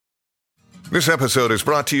This episode is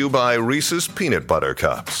brought to you by Reese's Peanut Butter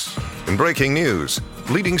Cups. In breaking news,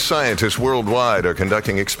 leading scientists worldwide are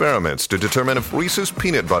conducting experiments to determine if Reese's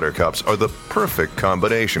Peanut Butter Cups are the perfect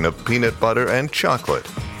combination of peanut butter and chocolate.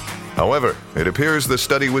 However, it appears the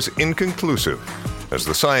study was inconclusive, as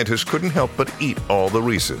the scientists couldn't help but eat all the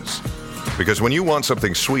Reese's. Because when you want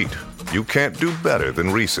something sweet, you can't do better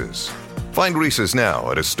than Reese's. Find Reese's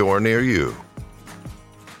now at a store near you.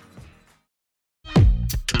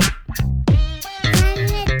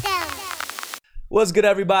 What's good,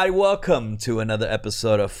 everybody? Welcome to another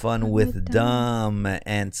episode of Fun with Dumb.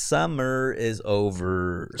 And summer is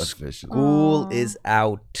over. School is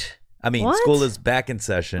out. School is back in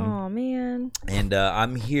session. Oh, man. And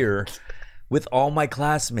I'm here with all my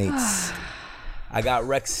classmates. I got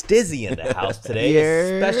Rex Stizzy in the house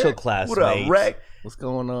today. A special classmate. What up, Rex? What's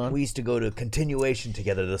going on? We used to go to continuation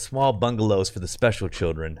together, the small bungalows for the special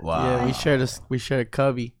children. Wow. Yeah, we shared a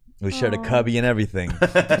cubby. We shared a cubby and everything.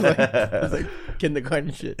 It was like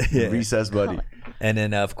kindergarten shit. Yeah. Recess buddy. And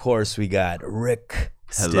then, of course, we got Rick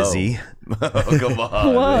Stizzy. Oh, come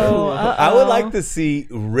on. Whoa. I would like to see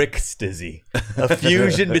Rick Stizzy. A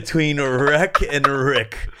fusion between Rick and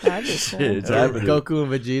Rick. That'd be cool. It's happening. Goku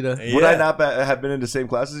and Vegeta. Would I not have been in the same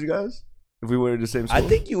class as you guys? If we were in the same school? I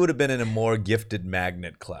think you would have been in a more gifted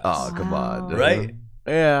magnet class. Oh, come on. dude. Right?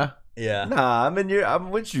 Yeah. Yeah. Nah,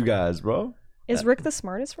 I'm with you guys, bro. Is Rick the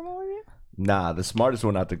smartest from all of you? Nah, the smartest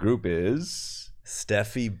one out the group is...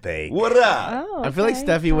 Steffi Bake. What up? Oh, I feel like okay.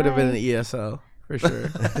 Steffi would have been Hi. an ESL for sure.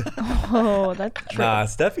 Oh, that's true. Nah,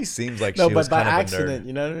 Steffi seems like No, she was but by kind of accident, a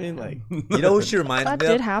you know what I mean? Like, nerd. You know who she reminds That me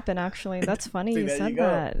did of? happen, actually. That's funny See, you there said you go.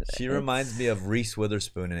 that. She reminds me of Reese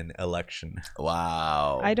Witherspoon in Election.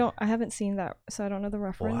 Wow. I haven't seen that, so I don't know the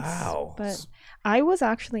reference. Wow. But I was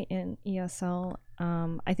actually in ESL.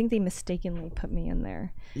 I think they mistakenly put me in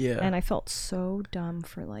there. yeah. And I felt so dumb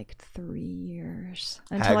for like 3 years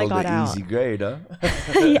until I Haggled got the out. easy grade, huh?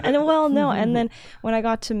 Yeah, and well, no. And then when I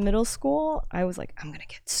got to middle school, I was like, I'm going to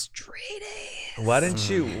get straight A's. Why didn't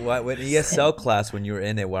you, when ESL class, when you were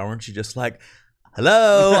in it, why weren't you just like,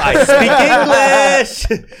 hello, I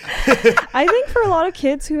speak English? I think for a lot of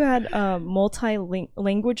kids who had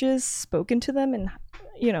multi-languages spoken to them and,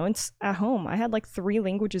 at home, I had like 3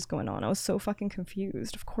 languages going on. I was so fucking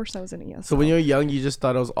confused. Of course I was in ESL. So when you were young, you just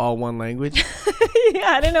thought it was all one language?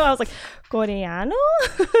 Yeah, I didn't know. I was like, Coreano?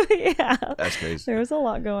 Yeah. That's crazy. There was a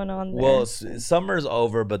lot going on there. Well, summer's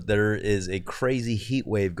over, but there is a crazy heat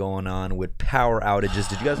wave going on with power outages.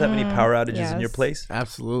 Did you guys have any power outages in your Yes. place?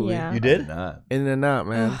 Absolutely. Yeah. You did? Nah. In and out,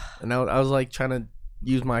 man. And I was like trying to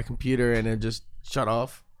use my computer and it just shut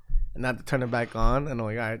off and not to turn it back on. And I'm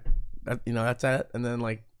like, all right, that's it. And then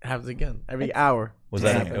like happens again every hour. Was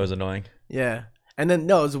Just that happened. it was annoying? Yeah. And then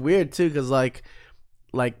no, it was weird too because like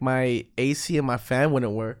my AC and my fan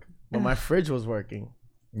wouldn't work, but my fridge was working.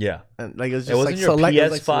 Yeah. And like it was It just wasn't like your select- it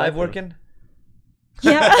was, PS5 like, selective. working?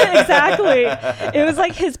 Yeah, exactly. It was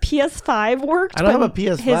like his PS5 worked. I don't have but a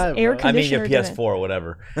PS5, His air bro. I mean, your conditioner PS4 didn't. or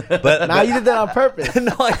whatever. But Now you did that on purpose.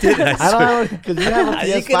 no, I didn't. I I swear. don't know because you have a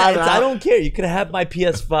You PS5. can- and I don't care. You could have my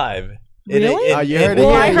PS5. Really? Oh, you heard it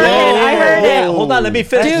Well, here. I heard it. I heard it. Hold on, let me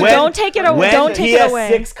finish. Dude, When- don't take it away. When Don't take it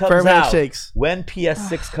away. PS6 comes Ferment out, shakes. when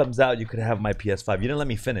PS6 comes out, you could have my PS5. You didn't let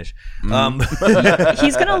me finish.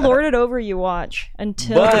 He's gonna lord it over you. Watch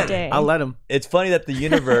until But the day. I'll let him. It's funny that the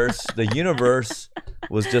universe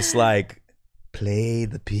was just like, play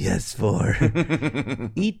the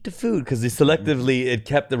PS4, eat the food, because selectively it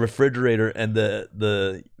kept the refrigerator and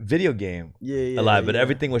the video game alive, but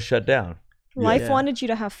everything was shut down. Life Yeah. wanted you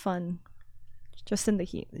to have fun, just in the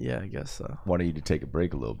heat. Yeah, I guess so. Wanted you to take a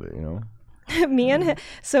break a little bit, you know?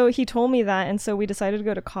 So he told me that, and so we decided to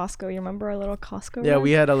go to Costco. You remember our little Costco? Yeah, run?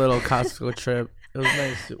 we had a little Costco trip. It was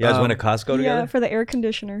nice. You guys went to Costco together? Yeah, for the air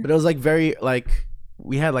conditioner. But it was like very like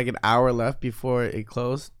we had like an hour left before it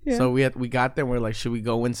closed. Yeah. So we got there and we are like, should we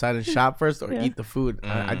go inside and shop first or Yeah. eat the food?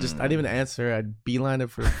 I didn't even answer. I beelined it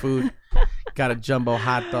for the food. Got a jumbo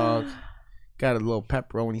hot dog. Got a little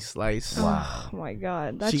pepperoni slice. Oh my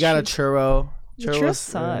god, that She got a shit- churro. The churro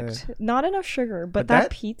sucked. Not enough sugar, but But that that-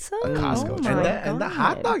 pizza. Costco oh churro. my And the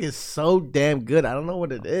hot God. dog is so damn good. I don't know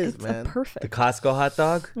what it is, It's man. perfect. The Costco hot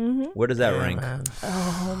dog? Where does that Yeah, rank? man.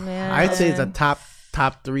 Oh man, I'd say it's a top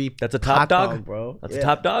 3. That's a top hot dog? bro. That's Yeah. a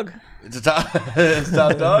top dog? It's a top, it's a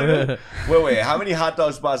top dog? Wait, how many hot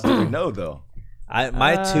dog spots do we know, though?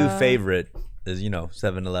 My two favorite is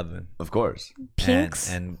 7-Eleven Of course.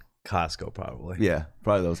 Pink's. and Costco probably. Yeah,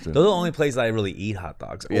 probably those two. Those are the only places I really eat hot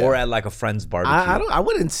dogs, Yeah. or at like a friend's barbecue. I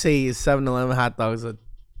wouldn't say 7-Eleven hot dogs are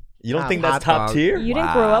You don't think hot that's top dog. tier? You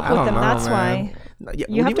didn't grow up I with don't them. know, That's man. why. Yeah,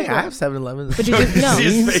 You what have do to you mean? go- I have 7-Elevens. But did you See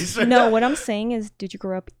his face right no? now? What I'm saying is, did you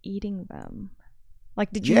grow up eating them?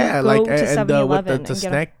 Like, did you Yeah, go like to and 7-Eleven with the and get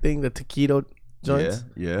snack thing, the taquito joints,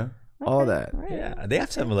 Yeah. all Okay, that. alright. Yeah, they have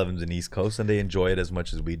 7-Elevens in East Coast, and they enjoy it as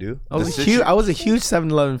much as we do. I was, The a huge, I was a huge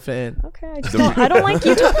 7-Eleven fan. Okay, I don't like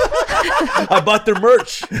you. I bought their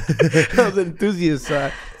merch. I was an enthusiast.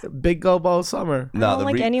 Big Go Bowl summer. I don't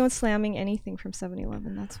like anyone slamming anything from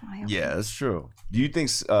 7-Eleven. That's why. Yeah, that's true. Do you think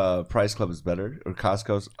Price Club is better or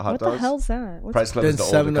Costco's hot What dogs? the hell's that? What's Price Club Then is the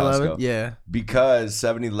older 7-Eleven. Costco. Yeah. Because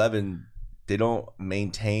 7-Eleven, they don't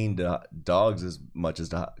maintain the dogs as much as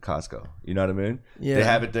the Costco. You know what I mean? Yeah. They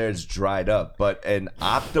have it there, it's dried up. But an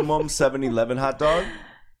optimum 7-Eleven hot dog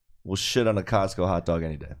will shit on a Costco hot dog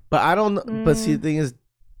any day. But I don't. But see, the thing is,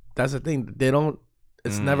 that's the thing. They don't.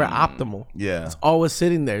 It's never optimal. Yeah. It's always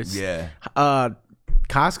sitting there. It's, Yeah.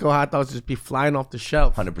 Costco hot dogs just be flying off the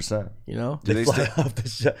shelf. 100%. You know. Do they Fly still? off the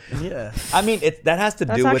shelf. Yeah. I mean, that has to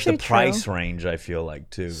That's do with the actually true. price range. I feel like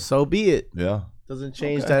too. So be it. Yeah. Doesn't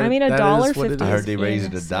change Okay. that. I mean, that is what it $1.50 I is. heard they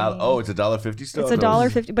raised it $1. Oh, it's $1.50 still? It's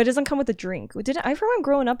 $1.50, but it doesn't come with a drink. I remember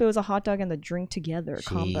growing up, it was a hot dog and the drink together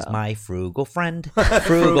combo. She's my frugal friend,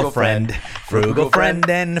 frugal friend, frugal friend,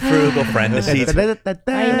 and frugal friend. She's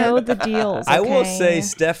I know the deals. I will okay? say,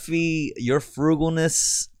 Steffi, your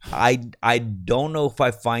frugalness, I don't know if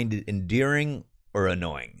I find it endearing or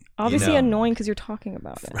annoying. Obviously you know? annoying because you're talking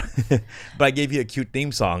about it. But I gave you a cute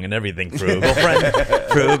theme song and everything. Frugal friend,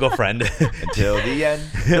 frugal friend, Until the end.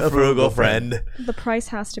 frugal friend. The price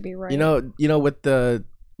has to be right. You know, with the,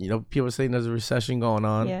 people saying there's a recession going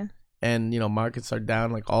on, Yeah. and markets are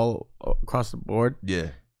down like all across the board. Yeah.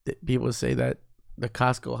 People say that the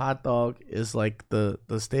Costco hot dog is like the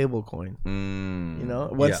stable coin.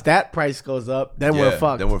 Once Yeah. that price goes up, then we're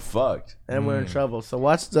fucked. Then we're fucked. Then we're in trouble. So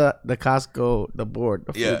watch the Costco, the board,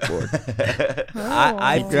 the food board.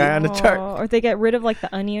 I Keep your eye on the chart. Or if they get rid of like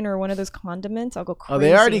the onion or one of those condiments, I'll go crazy. Oh,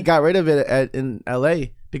 they already got rid of it in LA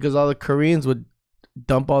because all the Koreans would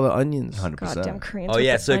dump all the onions. 100%. Goddamn Koreans. Oh with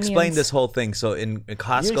yeah, the so explain onions. this whole thing. So in You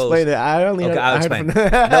Costco, explain it. I only okay, I'll I heard explain.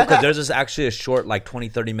 from- No, because there's actually a short, like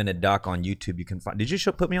 20-30 minute doc on YouTube you can find. Did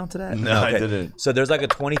you put me onto that? No, I didn't. So there's like a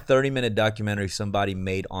 20-30 minute documentary somebody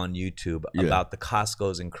made on YouTube about the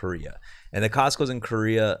Costco's in Korea. And the Costco's in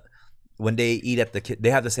Korea, when they eat at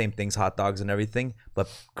they have the same things, hot dogs and everything, but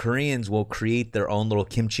Koreans will create their own little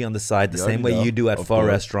kimchi on the side, the You same already way know. you do at Of pho course.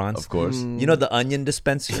 restaurants. Of course. You know the onion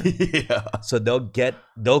dispenser? Yeah. So they'll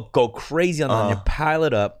go crazy on the onion, pile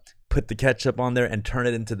it up, put the ketchup on there, and turn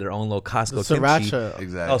it into their own little Costco kimchi. Sriracha.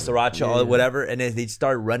 Exactly. Oh, sriracha, or whatever. And then they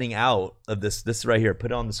start running out of this right here.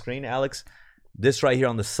 Put it on the screen, Alex. This right here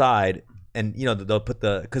on the side. And, they'll put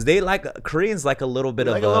because Koreans like a little bit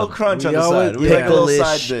Like of a little crunch on we the always- side. We like a little side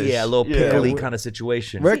pickle-ish, dish. yeah, a little Yeah. pickly kind of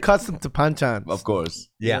situation. We're accustomed to panchan. Of course.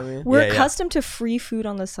 Yeah. know what I mean? We're Yeah, yeah. accustomed to free food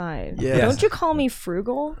on the side. Yeah. Don't you call me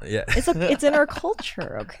frugal? Yeah. It's in our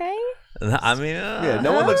culture, okay? I mean, Yeah,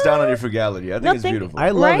 no one looks down on your frugality. I think it's Nothing- beautiful.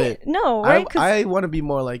 I love right? it. No, right? 'Cause- I want to be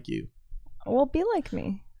more like you. well, be like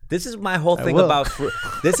me. this is my whole I thing will. about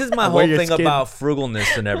this is my I'll whole wear your thing skin. about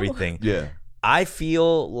frugalness and everything. yeah. I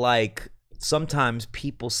feel like sometimes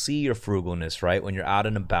people see your frugalness, right? When you're out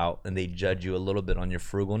and about and they judge you a little bit on your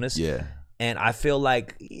frugalness. Yeah. And I feel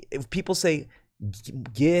like if people say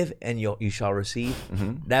give and you shall receive,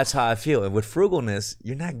 that's how I feel. And with frugalness,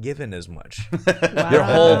 you're not giving as much. You're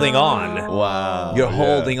holding on. Wow. You're Yeah.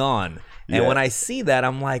 holding on. And Yeah. when I see that,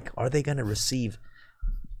 I'm like, are they going to receive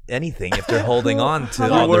anything if they're holding on to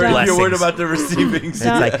You're all the blessings? You're worried about the receiving. It's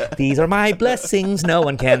like, these are my blessings, no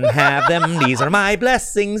one can have them. These are my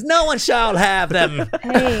blessings, no one shall have them.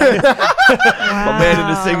 Hey. A man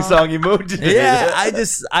in a sing-songy mood today. Yeah,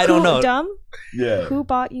 I don't know. Dumb? Yeah. Who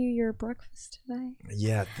bought you your breakfast today?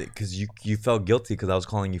 Yeah, because you felt guilty because I was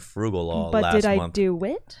calling you frugal all But last did I month. do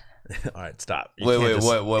it? All right, stop. You Wait, can't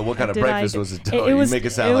just- what kind of Did I breakfast do- was it? It you was. make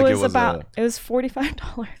it sound like it was about. It was $45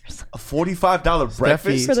 a $45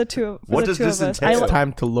 breakfast. for the two of What the does two this of us. entail? It's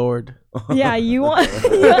time to lord. Yeah, you want.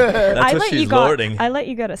 I what let she's you got. lording. I let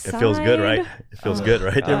you get a It side. feels good, right? It feels good,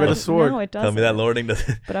 right? Give her the sword. No, it doesn't. Tell me that lording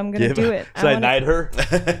doesn't. But I'm gonna do it. Should I wanna- knight her?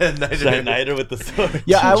 Nice Should I knight her with the sword?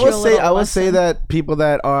 Yeah, I Teach you will a say little I will say lesson. that people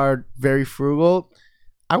that are very frugal,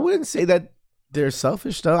 I wouldn't say that they're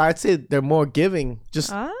selfish though. I'd say they're more giving. Just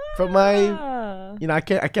from my I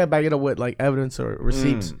can't back it up with like evidence or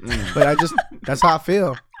receipts. But that's how I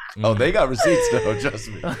feel. Oh, they got receipts though. Trust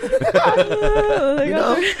me. You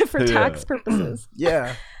know? for tax purposes.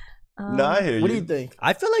 Yeah. No, I hear you. What do you think?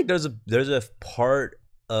 I feel like there's a part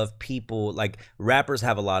of people, like rappers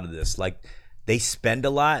have a lot of this. Like they spend a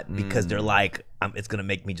lot because they're like, it's gonna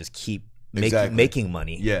make me just keep Exactly. making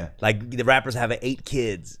money. Yeah. Like the rappers have 8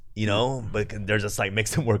 kids you know, but they're just like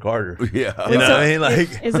makes them work harder. Yeah. You know what I mean?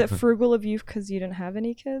 Like, is it frugal of you because you didn't have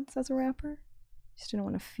any kids as a rapper? You just didn't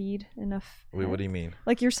want to feed enough. wait, what do you mean?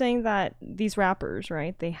 Like you're saying that these rappers,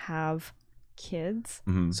 right? They have kids.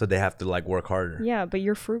 Mm-hmm. So they have to like work harder. Yeah, but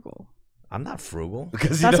you're frugal. I'm not frugal.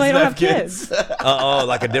 Because That's why you don't have kids. Oh,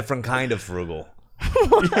 like a different kind of frugal.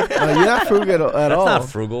 No, you're not frugal at That's all. not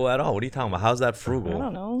frugal at all. What are you talking about? How's that frugal? I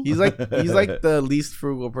don't know. He's like the least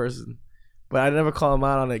frugal person. But I never call him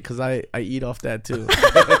out on it because I eat off that too.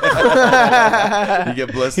 You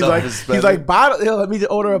get blessed He's off like, his he's spending. like, bottle. He'll let me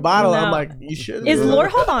order a bottle. I'm No. like, you should. Is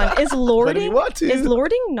Lord? Hold on. Is But if you lording want to. is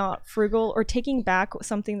lording not frugal or taking back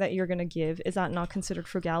something that you're gonna give? Is that not considered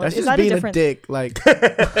frugality? That's is just that being a a different? dick. Like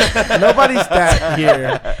nobody's that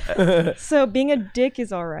here. So being a dick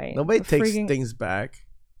is all right. Nobody but takes frigging- things back.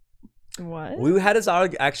 What? We had this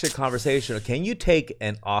actually conversation. Can you take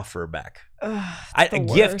an offer back? Ugh, A the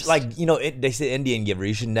gift, worst. like, you know, they say Indian giver,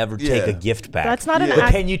 you should never take a Yeah. gift back. That's not an Yeah. But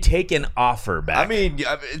act. can you take an offer back? I mean,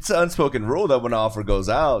 it's an unspoken rule that when an offer goes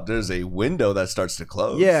out, there's a window that starts to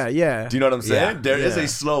close. Yeah, yeah. Do you know what I'm saying? Yeah. There is Yeah. a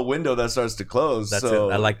slow window that starts to close. That's so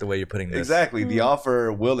it. I like the way you're putting this. exactly. The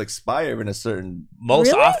offer will expire in a certain. Most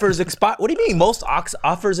Really? offers expire. What do you mean? Most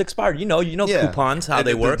offers expire. You know Yeah. coupons, how And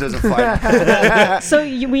they work. There's a fine. So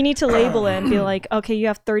we need to label it and be like, okay, you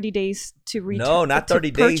have 30 days to return. No, not 30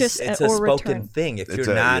 days. purchase It's a or spoken return. thing. If It's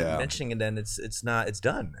you're not yeah. mentioning it, then it's not. It's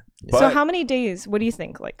done. So But- how many days? What do you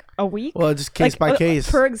think? Like a week? Well, just case Like, by case.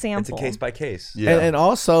 Per It's example. a case by case. Yeah. And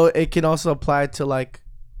also, it can also apply to like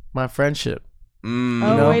my friendship. Mm.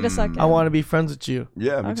 Oh, know, wait a second. I want to be friends with you.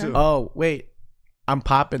 Yeah, me Okay. too. Oh, wait. I'm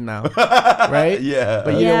popping now. Right? Yeah.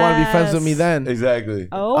 But you didn't want to be friends with me Yes. then. exactly.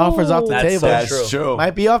 Oh, Offers off the That's table. so That's true. true.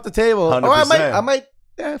 Might be off the table. Or I 100%. might.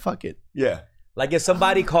 Yeah, fuck it. Yeah. Like if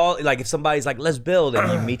somebody if somebody's like, let's build, and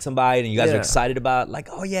you meet somebody and you guys are Yeah. excited about, like,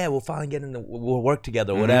 oh yeah, we'll finally get in, we'll work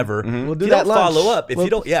together, whatever. We'll If do you that don't follow lunch. up, if We'll-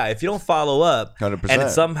 you don't follow up, 100%. and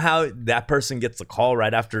somehow that person gets a call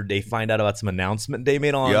right after they find out about some announcement they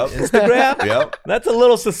made on Yep. Instagram, Yep. that's a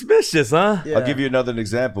little suspicious, huh? Yeah. I'll give you another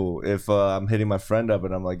example. If I'm hitting my friend up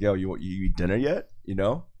and I'm like, yo, you eat dinner yet? You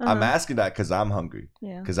know? I'm Uh-huh. asking that because I'm hungry.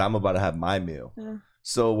 Yeah. Because I'm about to have my meal. Yeah.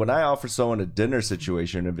 So when I offer someone a dinner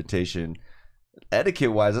situation invitation,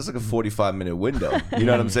 etiquette wise, that's like a 45-minute window. You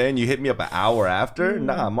know what I'm saying? You hit me up an hour after?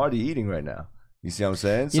 Nah, I'm already eating right now. You see what I'm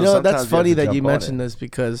saying? You know, sometimes that's have funny to that jump you on mentioned it. this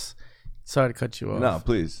because, sorry to cut you off. No,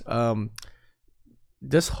 please.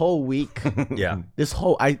 This whole week, Yeah.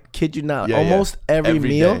 I kid you not, Yeah, almost yeah. every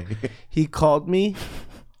meal, day. he called me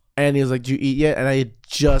and he was like, "Did you eat yet?" And I had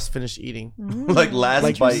just finished eating. like last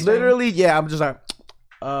Like bite. literally, yeah. I'm just like,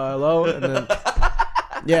 hello, and then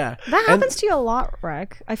yeah. That happens to you a lot,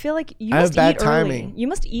 Rec. I feel like you I have must bad eat early. timing. You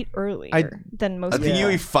must eat earlier than most I people. think you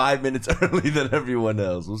eat 5 minutes early than everyone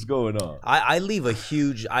else. What's going on? I leave a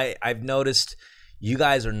huge. I've noticed you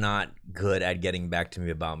guys are not good at getting back to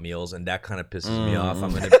me about meals, and that kind of pisses me off.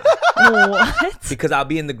 I'm gonna What? because I'll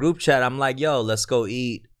be in the group chat. I'm like, yo, let's go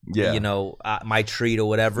eat. Yeah. You know, my treat or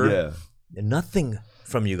whatever. Yeah. And nothing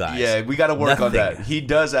from you guys. Yeah, we got to work on Nothing. that. He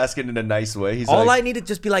does ask it in a nice way. He's All I like, need to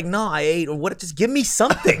just be like, no, I ate, or what? Just give me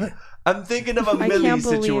something. I'm thinking of a I Millie can't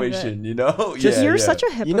believe situation, you know? You're such a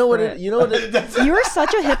hypocrite. You know what? You know what? You're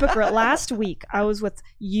such a hypocrite. Last week,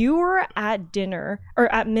 you were at dinner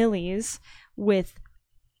or at Millie's with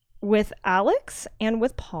Alex and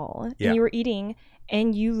with Paul, Yeah. and you were eating,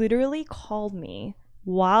 and you literally called me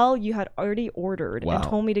while you had already ordered and Wow.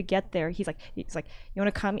 told me to get there. He's like, you want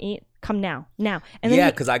to come eat? Come now. And then Yeah,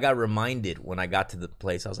 he- because I got reminded when I got to the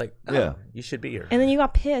place. I was like, oh, Yeah. you should be here. and then you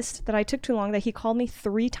got pissed that I took too long. That he called me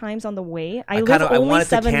 3 times on the way. I live kinda, only wanted to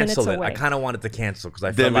 7 minutes cancel it. away. I kind of wanted to cancel because I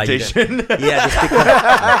The felt like invitation. yeah, just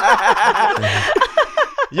because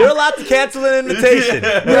you're allowed to cancel an invitation.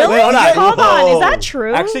 Really? Hold on. Hold on. Is that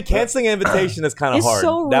true? Actually, canceling an invitation is kind of It's hard.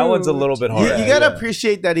 so That one's a rude. little bit You, hard. you gotta yeah.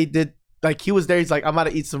 appreciate that he did. Like he was there. He's like, I'm about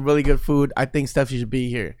to eat some really good food. I think Steph, you should be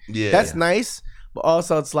here. Yeah. That's nice. But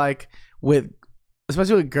also, it's like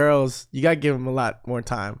especially with girls, you gotta give them a lot more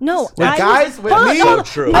time. No, With I guys, was- with hold on, me, hold on.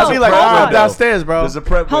 true. No, I'll be like, hold oh, on. I'm downstairs, bro. There's a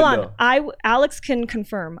prep Hold window. on. Alex can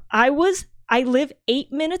confirm. I live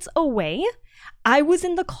 8 minutes away. I was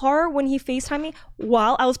in the car when he FaceTimed me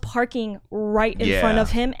while I was parking right in front Yeah. of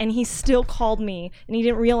him, and he still called me, and he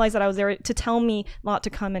didn't realize that I was there to tell me not to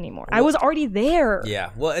come anymore. I was already there. Yeah,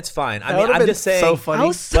 well, it's fine. I That mean, would've I'm been just saying. so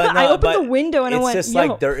funny. I opened the window and I it's went, just "Yo."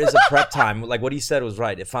 like there is a prep time. Like what he said was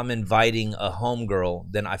right. If I'm inviting a homegirl,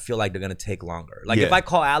 then I feel like they're gonna take longer. Like if Yeah. I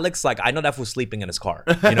call Alex, like I know that fool's sleeping in his car.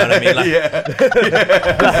 You know what I mean? Like, Yeah.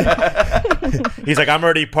 he's like, I'm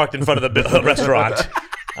already parked in front of the restaurant.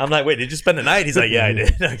 I'm like, wait, did you spend the night? He's like, yeah, I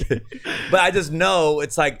did. Okay. But I just know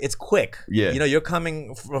it's like, it's quick. Yeah. You know, you're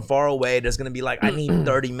coming from far away. There's going to be like, I need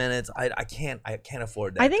 30 minutes. I can't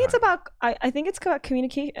afford that. I think time. it's about. I think it's about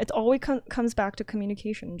communication. It always comes back to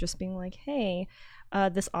communication. Just being like, hey,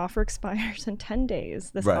 this offer expires in 10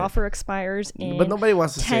 days. This Right. offer expires in But nobody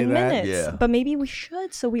wants to 10 say that. minutes. Yeah. But maybe we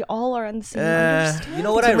should, so we all are on the same understanding. You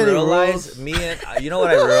know what I Too many realized? rules. You know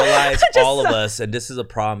what I realized? Just all of so- us, and this is a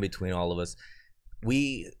problem between all of us.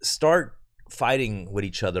 We start fighting with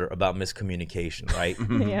each other about miscommunication, right?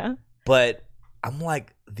 Yeah. But I'm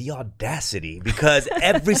like, the audacity, because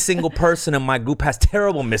every single person in my group has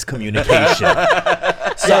terrible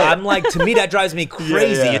miscommunication. So I'm like, to me, that drives me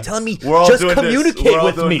crazy. yeah. You're telling me, We're all just doing this. communicate We're all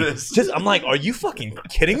with doing me. this. I'm like, are you fucking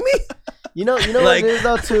kidding me? You know Like- what it is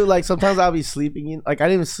though too. Like sometimes I'll be sleeping. Like I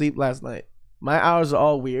didn't even sleep last night. My hours are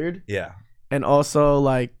all weird, Yeah. and also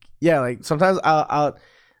like like sometimes I'll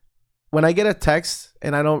when I get a text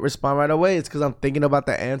and I don't respond right away, it's because I'm thinking about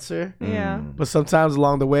the answer. Yeah. But sometimes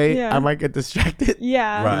along the way, Yeah. I might get distracted.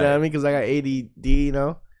 Yeah. Right. You know what I mean? Because I got ADD. You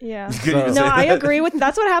know. Yeah. Good you So- say No, I that. agree with.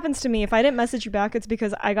 That's what happens to me. If I didn't message you back, it's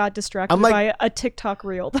because I got distracted I'm like- by a TikTok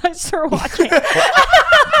reel that I started watching.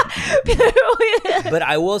 But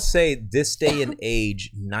I will say, this day and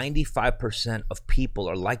age, 95% of people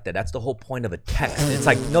are like that. That's the whole point of a text. It's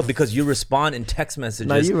like, no, because you respond in text messages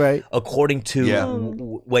No, you're right. according to Yeah.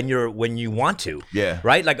 when you want to. Yeah.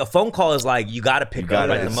 Right? Like a phone call is like, you got to pick You up gotta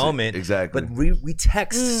right in the answer. moment. Exactly. But we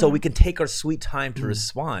text so we can take our sweet time to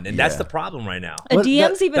respond. And that's Yeah. the problem right now. A What-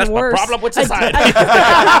 DM's even That's worse. my problem with society.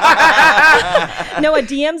 No, a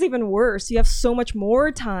DM's even worse. You have so much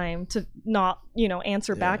more time to not,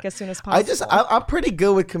 answer back as soon as possible. I'm pretty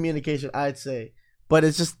good with communication, I'd say, but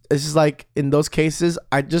it's just like in those cases,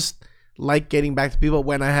 I just like getting back to people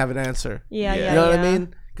when I have an answer. yeah, You yeah, You know what I yeah.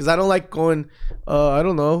 mean? Because I don't like going. I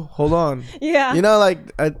don't know. Hold on. Yeah. You know,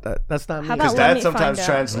 like that's not me. How Because about let that me sometimes find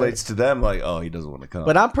out. translates to them like, oh, he doesn't want to come.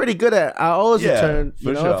 But I'm pretty good at. I always Yeah, return. for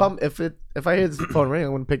You know, sure. if I hear the phone ring,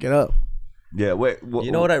 I'm gonna pick it up. yeah, wait.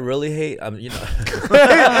 You know what I really hate? He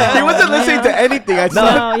wasn't listening to anything I said.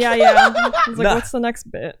 No, yeah. I was like, Nah. what's the next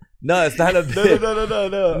bit? No, it's not a bit.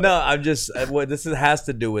 no. No, I'm just what this has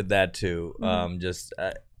to do with that too. Just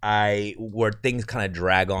I where things kind of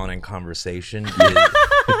drag on in conversation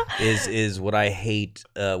is what I hate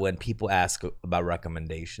when people ask about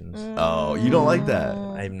recommendations. Oh, you don't like that?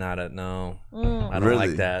 I'm not I don't Really?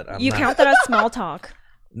 like that. You count that as small talk.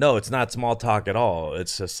 No, it's not small talk at all.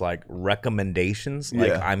 It's just like recommendations. Like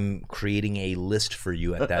Yeah. I'm creating a list for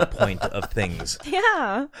you at that point of things.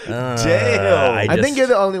 Yeah. Damn. I think you're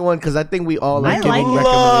the only one because I think we all like I giving like it.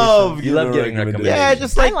 recommendations. You love giving recommendations. Yeah,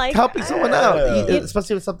 just I like, like- helping someone out, Yeah.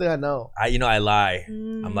 especially with something I know. I lie.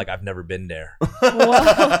 I'm like, I've never been there.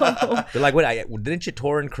 Whoa. They're like, wait, didn't you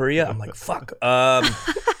tour in Korea? I'm like, fuck.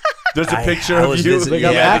 There's a picture I of was you. visiting- Like,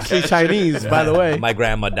 I'm Yeah. actually Chinese, by the way. My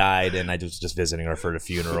grandma died, and I was just visiting her for the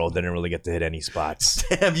funeral. Didn't really get to hit any spots.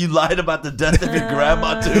 Damn, you lied about the death of your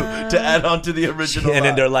grandma to add on to the original. And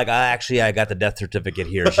then lie. they're like, I got the death certificate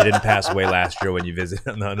here. She didn't pass away last year when you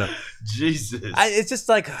visited. No. Jesus. It's just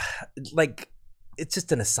like it's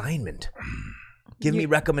just an assignment. Give me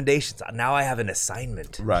recommendations. Now I have an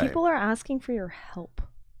assignment. right. People are asking for your help.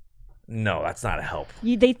 No, that's not a help.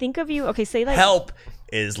 They think of you. Okay, say like Help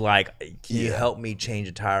is like, can you help me change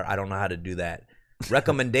a tire? I don't know how to do that.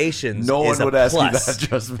 Recommendations. No is one a would ask plus. you that,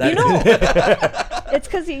 trust me. You know, it's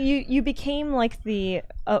because you became like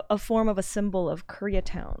a form of a symbol of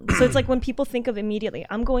Koreatown. So it's like when people think of immediately,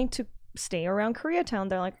 I'm going to stay around Koreatown.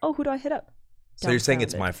 They're like, oh, who do I hit up? So you're saying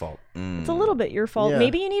it's Dumbfounded. my fault. It's a little bit your fault. Yeah.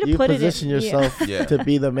 Maybe you need to put position it in. yourself Yeah. to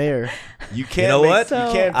be the mayor. You can't. You know what? So-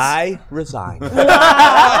 You can't. I resign.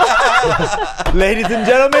 Ladies and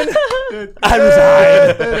gentlemen, I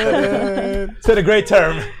resign. It's been a great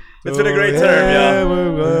term. It's been a great term, y'all.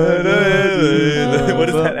 What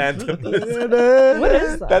is that anthem? What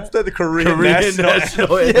is that? That's the Korean, Korean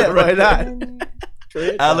national Yeah, anthem. why not?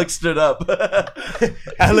 Alex stood up.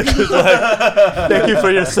 Alex was like, thank you for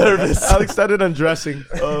your service. Alex started undressing.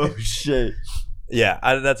 Oh shit. Yeah,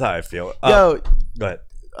 that's how I feel. Yo, Go ahead.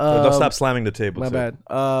 Don't um, stop slamming the table. my too. bad.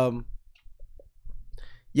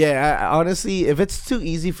 Yeah, I honestly, if it's too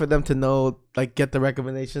easy for them to know, like, get the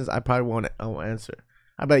recommendations, I won't answer.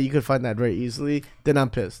 I bet you could find that very easily. Then I'm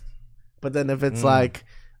pissed. But then if it's like,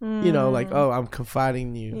 you know, like, oh, I'm confiding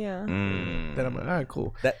in you. Yeah. Then I'm like, all right,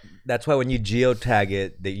 cool. That's why when you geotag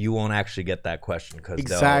it, that you won't actually get that question because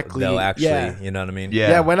Exactly. they'll actually, Yeah. you know what I mean? Yeah.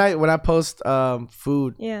 Yeah, when I post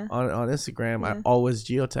food Yeah. on Instagram, I always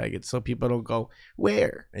geotag it so people don't go,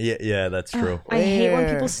 where? Yeah, that's true. I hate when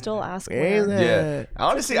Where? people still ask Where is where. that? Yeah.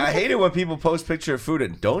 Honestly, I hate it when people post picture of food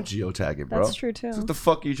and don't geotag it, bro. That's true too. What the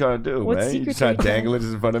fuck are you trying to do, What man? You secrets just trying are to you dangle it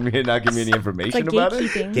in front of me and not give me any It's information like about it?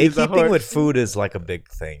 gatekeeping. He's a Gatekeeping whore. with food is like a big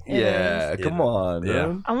thing. It Yeah, is. come Yeah. on, Yeah.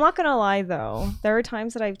 man. I'm not gonna lie though. There are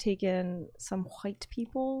times that I've taken some white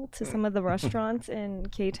people to some of the restaurants in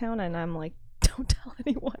K-Town, and I'm like, don't tell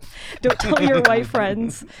anyone. Don't tell your white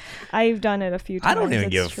friends. I've done it a few times. I don't even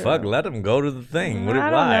It's give a true. fuck. Let them go to the thing. What, I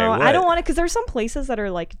don't why? know. What? I don't want it because there's some places that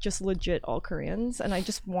are like just legit all Koreans, and I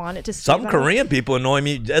just want it to. stay Some that Korean people annoy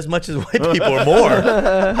me as much as white people or more.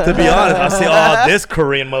 To be honest, I see, oh, this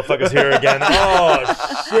Korean motherfucker's here again.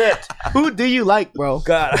 Oh, shit. Who do you like, bro?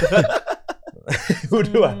 God. Who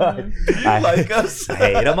do I like? You like us? I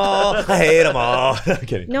hate them all. I hate them all. I'm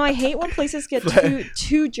kidding. No, I hate when places get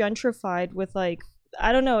too gentrified with like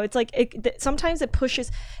I don't know. It's like sometimes it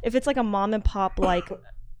pushes if it's like a mom and pop like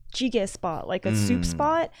jjigae spot, like a soup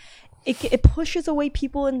spot. It pushes away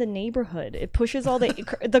people in the neighborhood. It pushes all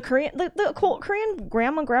the Korean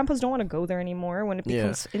grandma and grandpas don't want to go there anymore when it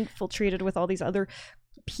becomes infiltrated with all these other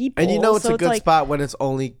people. And you know it's So a good like, spot when it's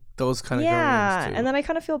only those kind of yeah, Koreans too. and then I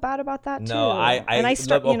kind of feel bad about that too. No, I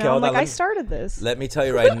you know, hold on, I started this. Let me tell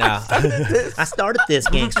you right now. I started this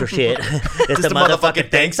gangster shit. It's the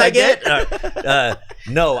motherfucking thanks I get.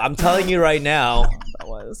 No, I'm telling you right now. That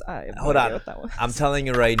was. I have no Hold idea on. what that was. I'm telling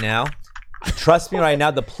you right now. Trust me right now,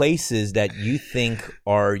 the places that you think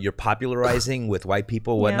you're popularizing with white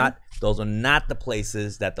people, whatnot, those are not the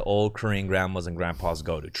places that the old Korean grandmas and grandpas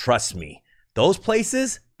go to. Trust me. Those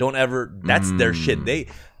places don't ever, that's their shit.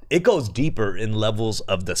 It goes deeper in levels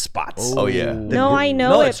of the spots. Oh, yeah. No, I know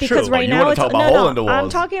No, it it's because true. right You now wanna it's talk about hole in the I'm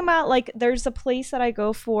walls. talking about like there's a place that I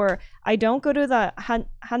go for. I don't go to the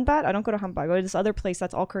Hanbat. I don't go to Hanbat. I go to this other place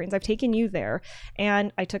that's all Koreans. I've taken you there,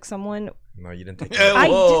 and I took someone. No, you didn't take Yeah, me. I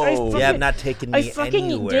whoa. did. I You have not taken I me fucking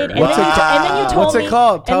anywhere. did. And What's then, it- and then you told What's me. it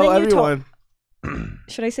called? and Tell then you everyone.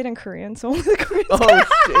 Should I say it in Korean? So only the Koreans. Oh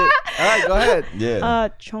shit! All right, go ahead. Yeah.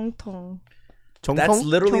 Chongtong. That's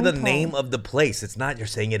literally the Chongtong. name of the place. It's not you're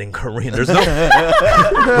saying it in Korean. There's no.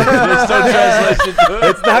 There's no translation to it.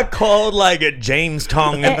 It's not called like a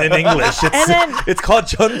Jamestown in English. It's called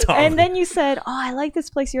Chuntong. And then you said, "Oh, I like this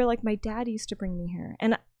place." You're like, "My dad used to bring me here."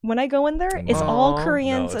 And when I go in there, it's all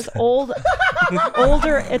Koreans. No, It's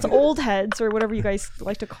older. It's old heads or whatever you guys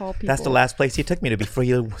like to call people. That's the last place he took me to before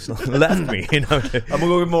you left me. You know. I'm gonna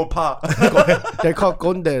go get more pop. They're called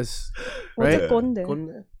gondes, What's right? a konde?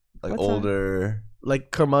 Gonde. Like What's that? older.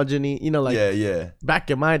 Like curmudgeon-y, you know, like Yeah.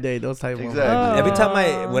 back in my day, those type of Exactly. Every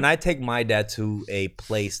time when I take my dad to a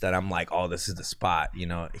place that I'm like, oh, this is the spot, you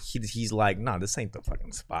know, he's like, no, this ain't the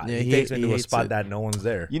fucking spot. Yeah, he he- takes me he to a hates spot it. that no one's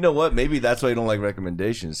there. You know what? Maybe that's why you don't like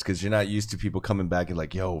recommendations, because you're not used to people coming back and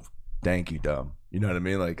like, yo, thank you, dumb. You know what I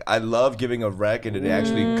mean? Like, I love giving a rec and then they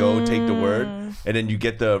actually go take the word and then you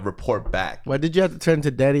get the report back. Why did you have to turn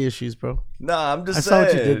to daddy issues, bro? Nah, I'm just I saying.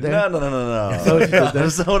 saw what you did there. No. saw what you did there.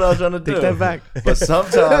 That's not what I was trying to do. Take that back. But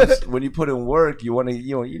sometimes when you put in work, you want to,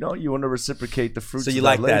 you want to reciprocate the fruits. So you of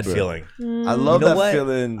like that labor. feeling? I love You know that what?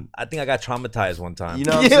 feeling. I think I got traumatized one time. You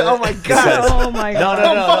know what I'm saying? Oh my god! Oh my No,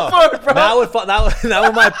 god! no.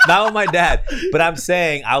 Not with my dad. But I'm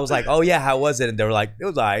saying, I was like, oh yeah, how was it? And they were like, it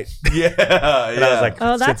was alright. Yeah. And I was like,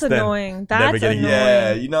 Oh, that's since then, annoying. never That's getting- annoying.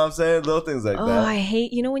 yeah. You know what I'm saying? Little things like Oh, that. I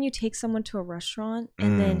hate when you take someone to a restaurant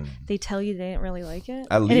and then they tell you they didn't really like it,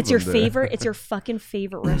 I and leave it's your them there. favorite. It's your fucking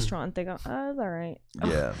favorite restaurant. They go, "Oh, it's all right."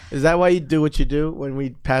 Yeah. Is that why you do what you do when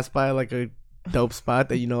we pass by like a dope spot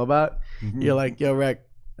that you know about? You're like, yo, Rec,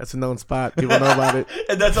 that's a known spot. People know about it.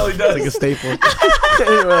 And that's all he does. It's like a staple. And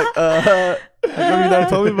you're like, how come you never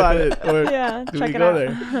told me about it? Or Yeah, did check we it go out.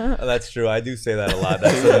 there? Oh, that's true. I do say that a lot.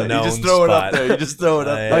 That's a known You just throw it up spot. there. You just throw it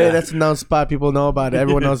up Yeah. Oh yeah, that's a known spot. People know about it.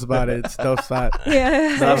 Everyone knows about it. It's a dope spot.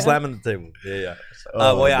 Yeah. So I'm slamming the table. Yeah.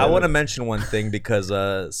 Oh, Well, yeah, I man. want to mention one thing because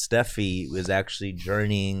Steffi is actually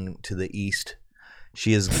journeying to the east.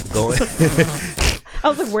 She is going. I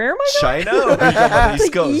was like, "Where am I going?" China? Or are we talking about the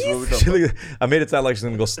East Coast? What are we talking about? I made it sound like she's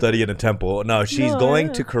gonna go study in a temple. No, she's No, going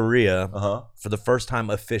yeah. to Korea Uh-huh. for the first time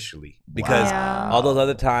officially because Wow. all those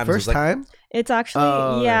other times it was First like, time, It's actually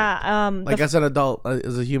like the as an adult,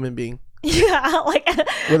 as a human being. yeah, like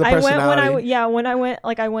With a I went when personality. I went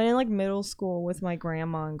like I went in like middle school with my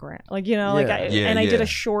grandma and like you know like Yeah. I Yeah, and I did yeah. a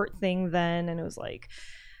short thing then and it was like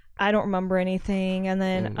I don't remember anything. And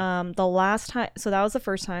then the last time, so that was the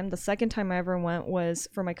first time. The second time I ever went was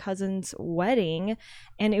for my cousin's wedding,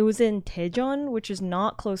 and it was in Daejeon, which is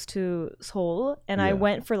not close to Seoul. And I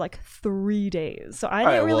went for like 3 days, so I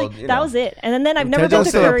didn't really. That was it. And then I've never been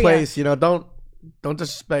to Korea. Place, you know, don't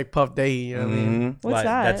disrespect Puff Daddy. You know what I mean? What's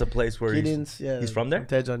that? That's a place where he's from there.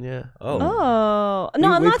 Daejeon, yeah. Oh,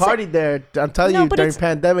 no, I'm we not. partied there. I'm telling you, during it's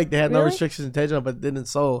pandemic, they had no really? restrictions in Daejeon, but didn't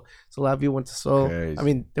Seoul. So a lot of people went to Seoul. Crazy. I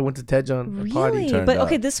mean, they went to Daejeon and Really? partied. But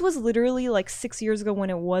okay, this was literally like 6 years ago when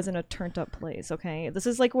it wasn't a turned up place. Okay, this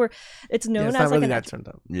is like where it's known It's as not like really an. that turned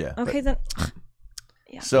up. Yeah. Okay, then.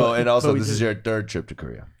 So and also we this is did- your third trip to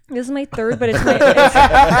Korea. This is my third, but it's my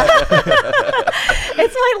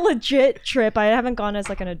it's my legit trip. I haven't gone as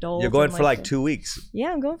like an adult. You're going and, for like 2 weeks.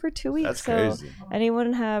 Yeah, I'm going for 2 weeks. That's so crazy.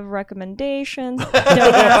 anyone have recommendations?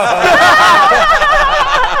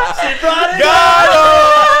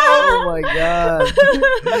 Oh my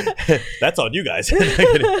god. That's on you guys.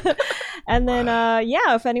 And then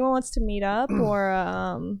yeah, if anyone wants to meet up or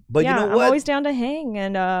But yeah, you know I'm what? always down to hang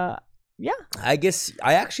and yeah. I guess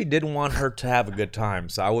I actually didn't want her to have a good time,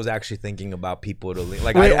 so I was actually thinking about people to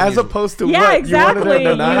like. Wait, I don't as usually- opposed to Yeah, what? exactly. You, wanted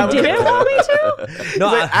her to not have a good didn't time? want me to?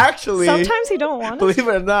 no, Wait, actually, Sometimes you don't want it. believe it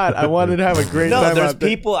or not, I wanted to have a great no. time. There's out there.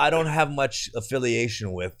 people I don't have much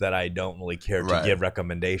affiliation with that I don't really care to Right. give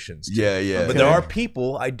recommendations to. Yeah, yeah. But there are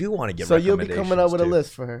people I do want to give. So you'll be recommendations coming up with a to.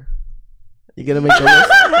 list for her. You gonna make a list?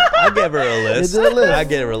 I give her a list. You do a list. I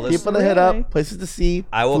give her a list. People to hit Really? up, places to see.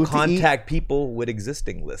 I will food to eat. contact people with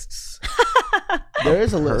existing lists. There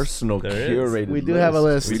is a list. Personal There is. curated. We do have a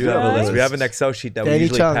list. We do have a Nice. list. We have an Excel sheet that Danny we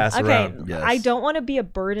usually Chung. pass Okay, around. Yes. I don't want to be a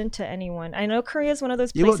burden to anyone. I know Korea is one of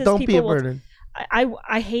those You places don't people be a will- burden.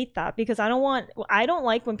 I hate that because I don't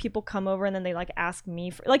like when people come over and then they like ask me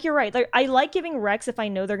for, like, you're right, like, I like giving recs if I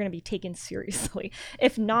know they're going to be taken seriously.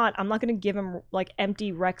 If not, I'm not going to give them like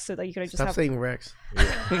empty recs so that you could just Stop have saying Rex.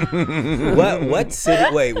 What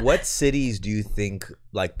city? Wait, what cities do you think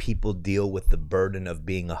like people deal with the burden of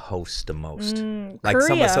being a host the most? Like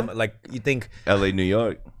Korea. some like you think LA, New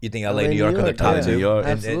York. LA, New York are the top yeah. two, New York.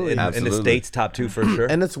 Absolutely. in the Absolutely. States top two for sure.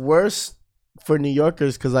 And it's worse for New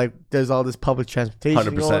Yorkers because like there's all this public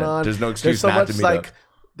transportation 100%. going on. There's no excuse so not much to meet like up.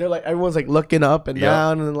 they're like everyone's like looking up and Yep.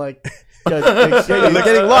 down and like you're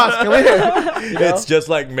getting lost. Come here. You know? It's just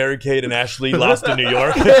like Mary Kate and Ashley lost in New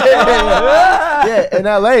York. Yeah, in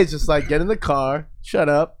LA it's just like get in the car, shut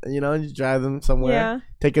up, and and you drive them somewhere. Yeah.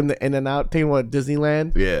 Take them to In and Out. Take them what,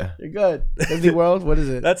 Disneyland. Yeah. You're good. Disney World. What is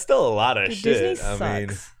it? That's still a lot of Dude, shit. Disney I sucks.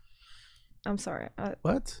 mean, I'm sorry,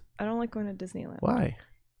 What? I don't like going to Disneyland. Why?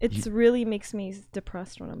 It really makes me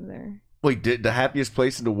depressed when I'm there. Wait, the happiest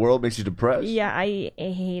place in the world makes you depressed? Yeah, I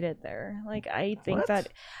hate it there. Like, I think What? that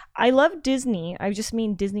I love Disney. I just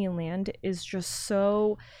mean Disneyland is just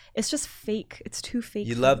so, it's just fake. It's too fake.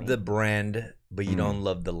 you for love me. the brand, but you don't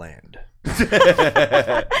love the land.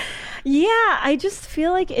 Yeah, I just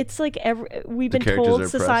feel like it's like we've been characters told are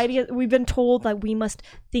society, we've been told that we must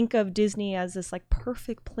think of Disney as this like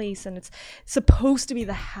perfect place and it's supposed to be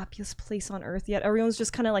the happiest place on earth, yet everyone's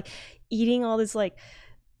just kind of like eating all this like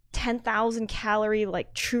 10,000 calorie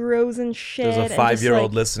like churros and shit. There's a and just,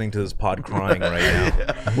 5-year-old like, listening to this pod crying right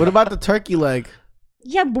now. What about the turkey leg?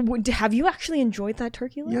 yeah, but have you actually enjoyed that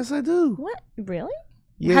turkey leg? Yes, I do. What? Really?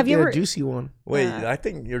 Yeah, Have you get ever- a juicy one? Wait, Yeah. I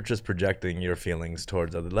think you're just projecting your feelings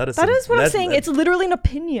towards other. Let us. That is what I'm let- saying. It's literally an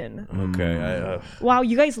opinion. okay. Wow,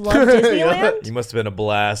 you guys love Disneyland? You must have been a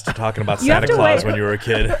blast talking about You Santa have to Claus wait. when you were a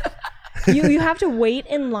kid. you have to wait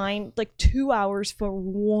in line like 2 hours for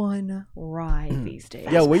one ride these days.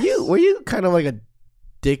 Yeah, were you kind of like a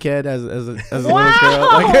dickhead as a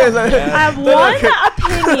Wow! little girl? Like, I have one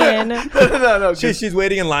opinion. no. She's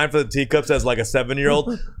waiting in line for the teacups as like a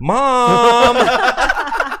 7-year-old. Mom,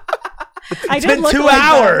 I it's didn't been look 2 like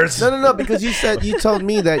that. hours. No, because you told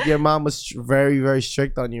me that your mom was very, very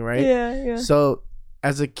strict on you, right? Yeah. So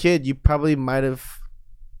as a kid, you probably might have,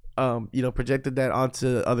 projected that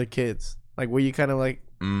onto other kids. Like, were you kind of like,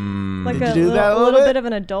 Like Did a, you do that a little little bit bit? of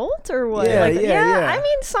an adult or what? Yeah, Like, yeah. I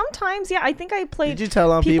mean, sometimes, yeah. I think I played. did you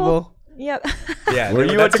tell on people? Yep. Yeah, Were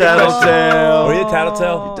you that's a good question. tattletale? Were you a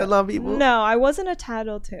tattletale? Tell on people? No, I wasn't a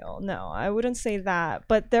tattletale. No, I wouldn't say that.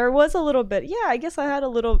 But there was a little bit. Yeah, I guess I had a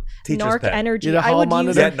little Teacher's narc pet. energy. You're the I hall would use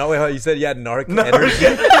monitor? Yeah, no, wait, you said you had narc energy.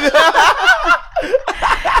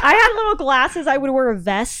 I had little glasses. I would wear a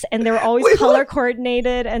vest, and they were always color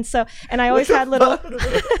coordinated, and I always had little.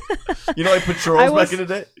 You know, like patrols back in the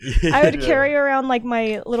day. I would carry around like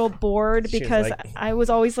my little board because I was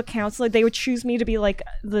always the counselor. They would choose me to be like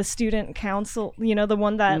the student counsel, you know, the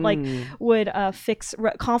one that like would fix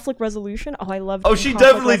conflict resolution. Oh, I loved. Oh, she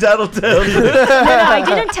definitely tattletale.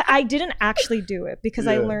 I didn't actually do it because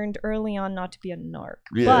I learned early on not to be a narc.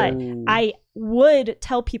 Yeah. But I would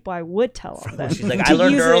tell people. I would tell them. She's like, I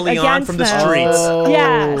learned early on from the streets.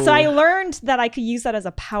 Yeah, so I learned that I could use that as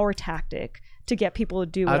a power tactic to get people to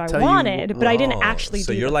do what I wanted, but I didn't actually do.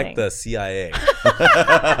 So you're like the CIA.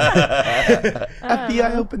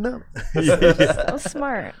 FBI opened up. That was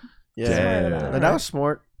smart. Yeah, that was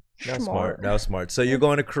smart. That was smart. So you're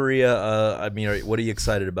going to Korea. I mean, what are you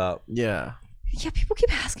excited about? Yeah, people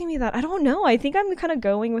keep asking me that. I don't know. I think I'm kind of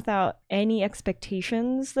going without any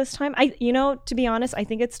expectations this time. To be honest, I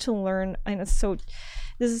think it's to learn. And it's so.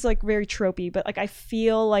 This is like very tropey, but like I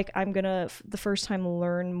feel like I'm gonna the first time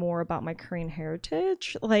learn more about my Korean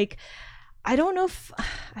heritage. Like I don't know if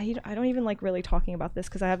I don't even like really talking about this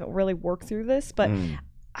because I haven't really worked through this, but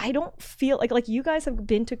I don't feel like you guys have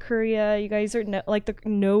been to Korea. You guys are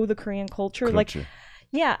know the Korean culture. Like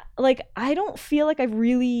yeah, like I don't feel like I've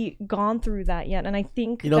really gone through that yet, and I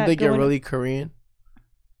think you don't think you're really Korean.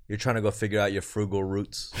 You're trying to go figure out your frugal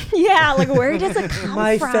roots. Yeah, like where does it come from?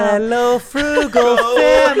 My fellow frugal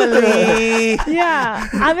family. Yeah,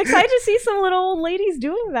 I'm excited to see some little old ladies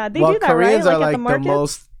doing that. They do that, Koreans right? Are like at the markets.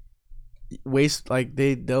 most waste. Like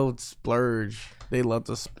they'll splurge. They love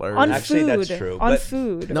to splurge. On Actually, food. that's true. On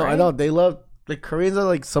food. No, right? I know they love. The Koreans are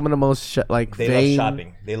like some of the most They love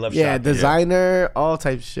shopping. They love shopping. Designer, all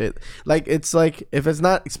types of shit. Like it's like if it's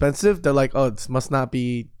not expensive, they're like, oh, it must not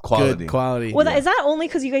be good quality. Well, is that only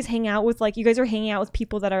because you guys hang out with you guys are hanging out with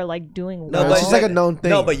people that are like doing? No, but it's just like a known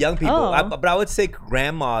thing. No, but young people. Oh. But I would say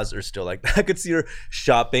grandmas are still like that. I could see her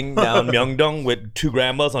shopping down Myeongdong with two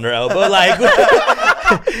grandmas on her elbow, like.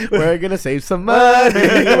 We're gonna save some money.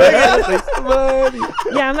 We're gonna save some money.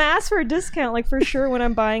 Yeah, I'm gonna ask for a discount, like for sure. When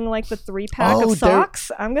I'm buying like the 3-pack of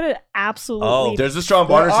socks, I'm gonna absolutely. Oh, there's a strong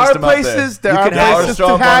barter system There are places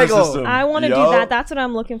to haggle. I want to do that. That's what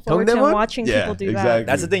I'm looking forward to. I'm watching people do that.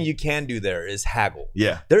 That's the thing you can do there is haggle.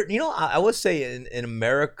 Yeah. There, I would say in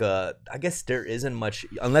America, I guess there isn't much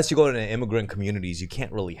unless you go to immigrant communities. You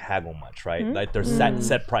can't really haggle much, right? Like there's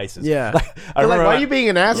set prices. Yeah. Like, I remember, why are you being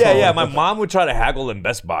an asshole? Yeah. My mom would try to haggle in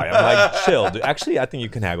Best Buy. I'm like, chill. Dude. Actually, I think you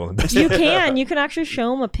can haggle in Best Buy. You can actually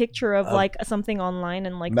show them a picture of like something online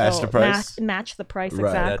and like match the price. Match the price Right.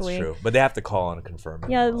 exactly. That's true, but they have to call and confirm.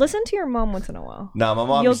 Yeah, listen to your mom once in a while. Nah, my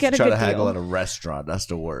mom You'll used to get a try to good haggle deal. at a restaurant. That's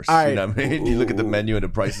the worst. All right. You know what I mean? You look at the menu and the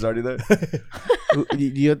price is already there.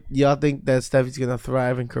 Y'all think that Steffi's gonna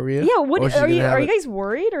thrive in Korea? Yeah, Or she's are gonna you have it? guys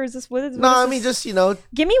worried or is this what is No, what is I mean this? just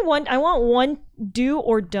Give me one. I want one do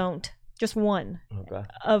or don't. Just one Okay.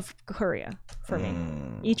 of Korea for me.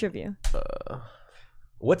 Each of you.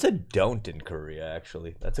 What's a don't in Korea?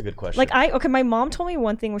 Actually, that's a good question. Like my mom told me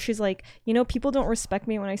one thing where she's like, people don't respect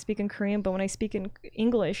me when I speak in Korean, but when I speak in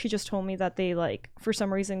English, she just told me that they like for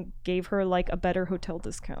some reason gave her like a better hotel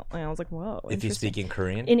discount. And I was like, whoa. if you speak in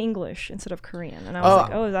Korean, in English instead of Korean, and I was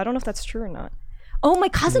like, I don't know if that's true or not. Oh, my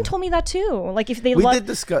cousin told me that too. Like if they we did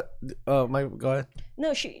discuss. Go ahead.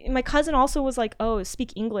 No, my cousin also was like, oh,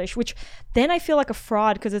 speak English, which then I feel like a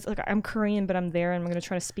fraud because it's like I'm Korean, but I'm there and I'm gonna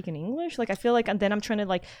try to speak in English. Like I feel like and then I'm trying to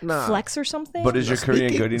like flex or something. But is your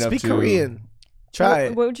Korean good enough Speak to Korean. Try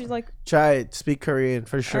it. What would you like? Try it. Speak Korean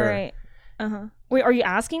for sure. All right. Wait, are you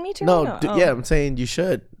asking me to? No, yeah, I'm saying you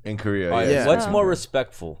should. in Korea? Yeah. What's more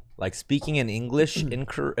respectful, like speaking in English in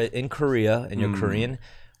Korea and you're Korean,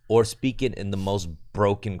 or speaking in the most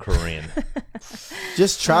broken Korean?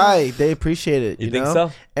 Just try. They appreciate it. You think know?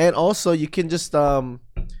 so? And also, you can just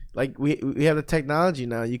like we have the technology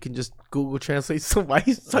now. You can just Google Translate. So why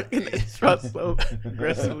you sucking the straw so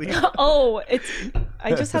aggressively?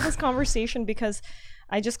 I just had this conversation because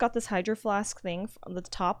I just got this Hydro Flask thing on the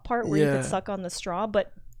top part where you could suck on the straw,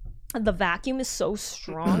 but the vacuum is so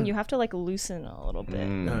strong you have to like loosen a little bit.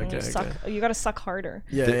 You gotta suck harder.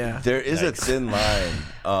 There is a thin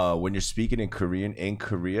line when you're speaking in Korean in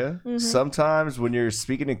Korea. Sometimes when you're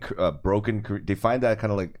speaking in broken Korean, they find that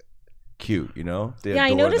kind of like cute, you know? They adore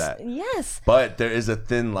I noticed that. Yes, but there is a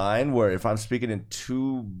thin line where if I'm speaking in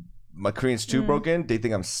my Korean's too broken, they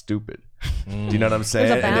think I'm stupid. Do you know what I'm saying?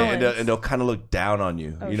 There's a balance. And they'll kind of look down on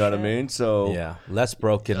you. You know what I mean? So yeah, less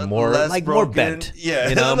broken, more less like broken, more bent. Yeah,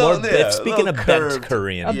 you know, more speaking of bent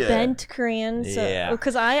Korean, bent Korean. So, Yeah.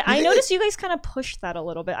 because I noticed you guys kind of pushed that a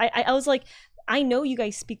little bit. I was like, I know you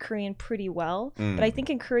guys speak Korean pretty well, but I think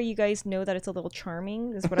in Korea you guys know that it's a little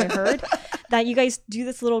charming. Is what I heard. That you guys do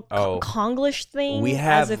this little Konglish thing. We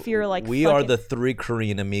have. as if you're like. We are the 3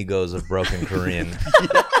 Korean amigos of broken Korean.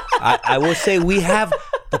 I will say we have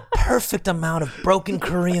the perfect amount of broken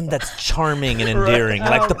Korean that's charming and endearing,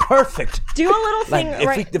 like the perfect. Do a little Like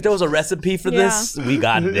thing. if there was a recipe for this, we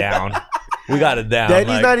got it down. We got it down.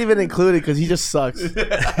 Danny's not even included because he just sucks.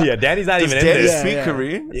 Yeah, Danny's not even in Danny this. speak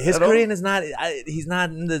Korean? His at all? Korean is not. He's not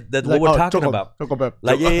in the Like, what we're talking about.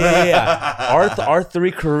 Like yeah. Our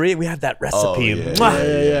 3 Korean, we have that recipe. yeah,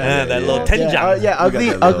 Mwah. That little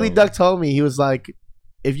tenjang. Ugly Duck told me, he was like,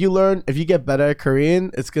 if you get better at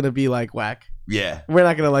Korean, it's gonna be like whack. Yeah. We're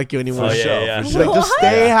not gonna like you anymore. Oh, yeah. He's like, just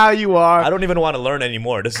stay how you are. I don't even want to learn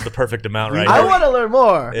anymore. This is the perfect amount right I here. want to learn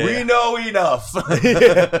more. Yeah. We know enough.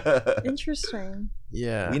 Interesting.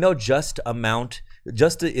 Yeah. We know just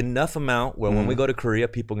enough amount where when we go to Korea,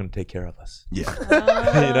 people are gonna take care of us. Yeah. You know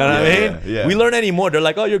what I mean? Yeah. We learn any more, they're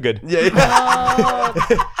like, oh, you're good. Yeah.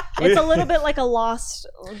 It's a little bit like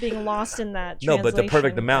being lost in that. No, but the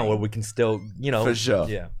perfect translation amount thing. where we can still, For sure.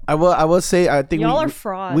 Yeah. I will say, I think Y'all are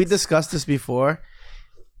frauds. we discussed this before.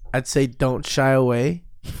 I'd say don't shy away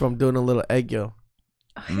from doing a little egg yolk.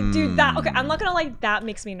 Dude, I'm not gonna lie, that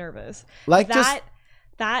makes me nervous. Like just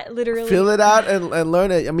that literally feel it out and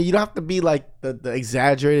learn it. I mean, you don't have to be like the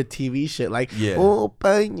exaggerated TV shit, like Yeah. like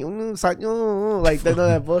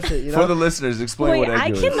that bullshit. You know? For the listeners, explain Wait, what egg I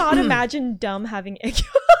yolk is. cannot imagine dumb having egg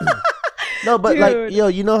yolk. No, but like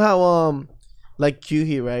Dude. you know how like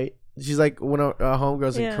Kyuhee, right? She's like one of our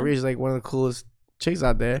homegirls in Yeah. Korea. She's like one of the coolest chicks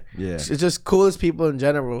out there. Yeah. It's just coolest people in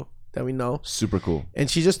general that we know. Super cool. And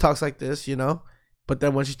she just talks like this, you know. But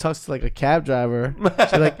then when she talks to like a cab driver,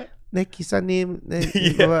 she's like, "네 기사님,"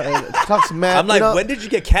 talks mad. I'm like, you know? when did you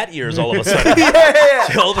get cat ears all of a sudden? yeah.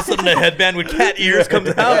 All of a sudden, a headband with cat ears comes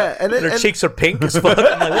out, Yeah, and and, then- her cheeks are pink as fuck.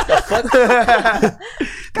 I'm like, what the fuck?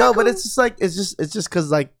 No, but it's just like it's just because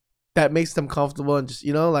like that makes them comfortable and just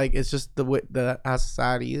like it's just the way how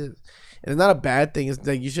society is, and it's not a bad thing. It's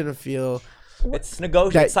like you shouldn't feel. It's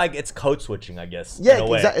negotiable. That- It's like it's code switching, I guess. Yeah, in a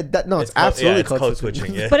way. exactly. It's absolutely it's code code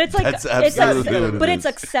switching. Yeah. But it's like That's absolutely what it but is. it's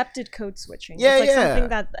accepted code switching. Yeah, it's like yeah. something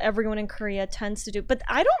that everyone in Korea tends to do. But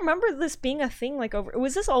I don't remember this being a thing. Like,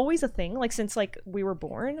 was this always a thing? Like since like we were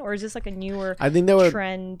born, or is this like a newer I think there were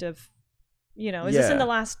trend of, is this in Yeah. the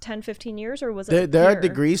last 10, 15 years, or was it? there are here?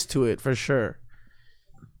 degrees to it for sure.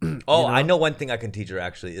 Oh, I know one thing I can teach her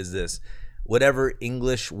actually is this. Whatever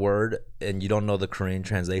English word and you don't know the Korean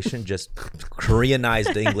translation, just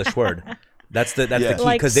Koreanize the English word. That's the key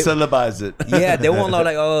Like- because they Syllabize it. they won't know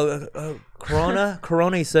like corona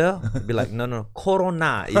있어요? Be like no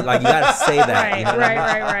corona. Like you gotta say that. Right, you know what I mean?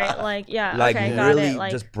 right. Like yeah, Like okay, got really it.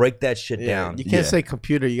 Like just break that shit down. You can't say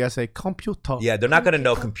computer. You gotta say computer. Yeah, they're not gonna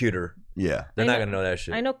know computer. Yeah. They're I not know- gonna know that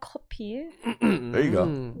shit. I know copy, There you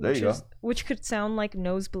go. There you go. which could sound like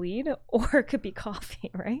nosebleed, or it could be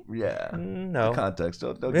coffee, right? Yeah. No. Context.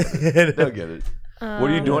 They'll get it. They'll get it.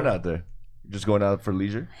 What are you doing out there? Just going out for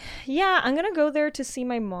leisure? Yeah, I'm gonna go there to see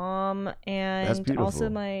my mom and also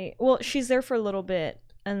beautiful. she's there for a little bit,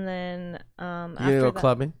 and then You gonna after go that,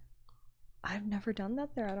 clubbing? I've never done that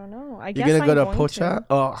there. I don't know. I You're guess gonna go I'm to going Pocha?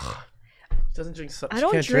 Oh, doesn't drink. I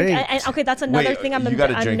don't drink. And okay, that's another thing. I'm you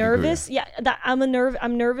gotta drink in nervous. Yeah, that I'm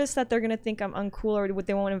nervous that they're gonna think I'm uncool or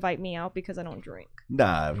they won't invite me out because I don't drink.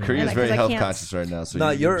 Nah, Korea's And very 'cause I health can't- conscious right now. So No,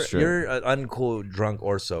 you're you're uncool, drunk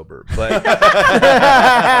or sober, but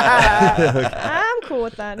I'm cool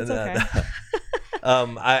with that. It's okay.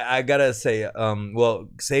 I gotta say, well,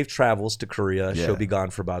 safe travels to Korea. Yeah. She'll be gone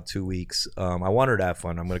for about 2 weeks. I want her to have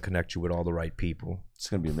fun. I'm gonna connect you with all the right people. It's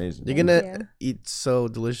gonna be amazing. You're gonna you. eat so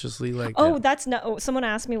deliciously, like Oh, that's no. Oh, someone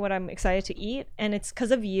asked me what I'm excited to eat, and it's because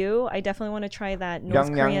of you. I definitely want to try that North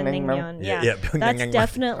Yang, Korean yang, naengmyeon. Yeah, Yeah, yeah. Yang, that's yang, yang.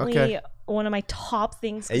 definitely Okay. one of my top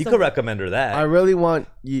things. Hey, you 'cause could of- recommend her that. I really want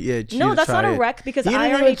you. Yeah, No, to that's try not a it. rec because He I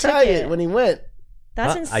didn't already even try took it when he went.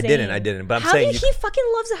 That's Huh? insane. I didn't. But I'm How saying did you- he fucking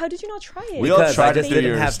loves it? How did you not try it? We all because tried I it just through didn't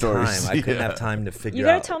your have stories. time. I couldn't Yeah. have time to figure You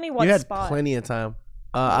gotta out. tell me what You had spot. plenty of time.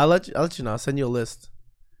 I'll let you know. I'll send you a list.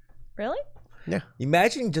 Really? Yeah.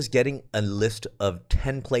 Imagine just getting a list of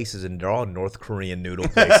 10 places and they're all North Korean noodle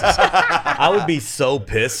places. I would be so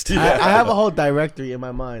pissed. I have a whole directory in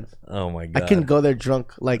my mind. Oh my god. I can go there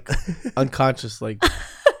drunk, like unconscious, like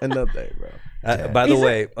end up there, bro. By the Is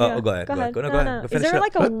way, there- yeah, go ahead. Go ahead. Go No, ahead. no. Go Is finish there up.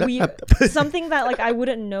 like a weird something that like I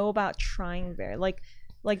wouldn't know about trying there? Like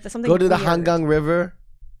something. Go to the weird. Hangang River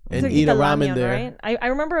and To eat a the ramen ramyeon, there. Right? I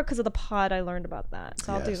remember because of the pod I learned about that,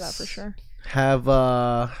 so I'll do that for Yes. sure. Have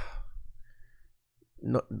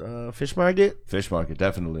fish market. Fish market,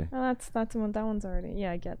 definitely. Oh, that's one. That one's already.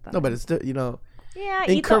 Yeah, I get that. No, but it's Yeah,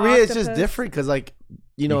 In eat the Korea, it's just octopus. different because, like,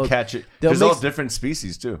 you know, You catch it. they'll There's all mix- different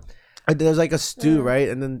species too. there's like a stew, Yeah. right?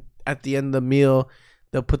 And then at the end of the meal,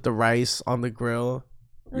 they'll put the rice on the grill.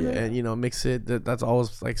 Mhm. And you know, mix it. That's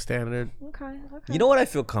always like standard. Okay. You know what I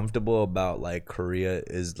feel comfortable about like Korea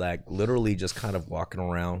is like literally just kind of walking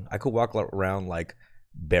around. I could walk around like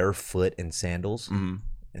barefoot in sandals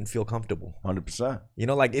and feel comfortable. 100%. You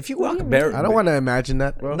know, like if you What do walk you bare, I don't want to imagine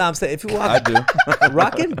that, bro. No, I'm saying if you I walk do.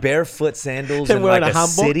 rocking barefoot sandals And in wearing like a a hanbok?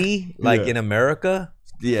 city, like Yeah. in America,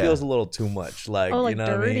 Yeah. feels a little too much. Like, Oh, like you know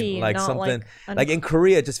what I dirty, mean? Like not something like like in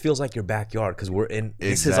Korea, it just feels like your backyard because we're in.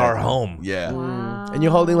 This is our Exactly. home. Yeah. Wow. And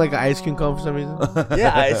you're holding like an ice cream cone for some reason.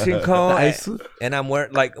 Yeah, ice cream cone. Ice- And I'm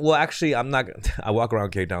wearing like, well, actually, I'm not. I walk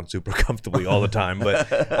around Cape Town super comfortably all the time, but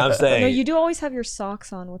I'm saying No, you do always have your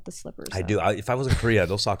socks on with the slippers. I though. do. If I was in Korea,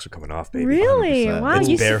 those socks are coming off, baby. Really? 100%. Wow. It's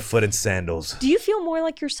You barefoot and sandals. do you feel more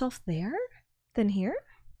like yourself there than here?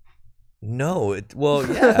 No, well,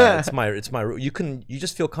 yeah, it's my. You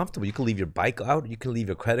just feel comfortable. You can leave your bike out. You can leave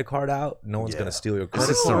your credit card out. No one's Yeah. gonna steal your It's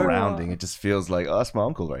credit just card. surrounding. It just feels like, oh, that's my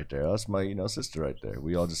uncle right there. That's my, sister right there.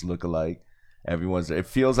 We all just look alike. Everyone's there. It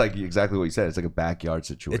feels like exactly what you said. It's like a backyard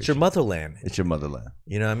situation. It's your motherland. It's your motherland.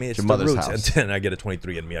 You know what I mean? It's your the mother's roots. house. And then I get a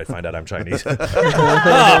 23andMe. I find out I'm Chinese. Oh,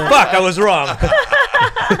 fuck. I was wrong.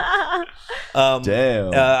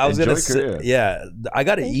 Damn. I was Enjoy gonna say, Korea. yeah. I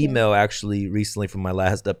got an Thank you. email actually recently from my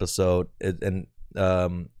last episode, and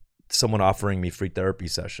someone offering me free therapy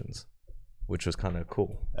sessions, which was kind of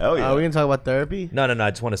cool. Oh yeah. Are we gonna talk about therapy? No. I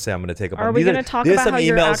just want to say I'm going to take up. Are on we these going to talk these are about some how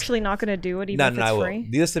you're emails- actually not going to do it even No, if I it's will. free?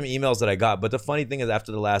 These are some emails that I got. But the funny thing is,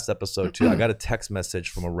 after the last episode too, I got a text message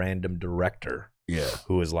from a random director Yeah.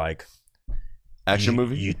 who was like, Action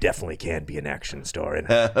movie. You definitely can be an action star, and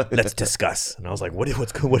let's discuss." And I was like,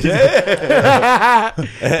 "What's good? What is it?" I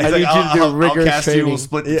He's need you to do I'll rigorous cast you. We'll training.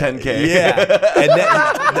 split the 10K. Yeah. And then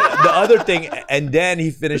the other thing, and then he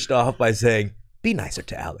finished off by saying, "Be nicer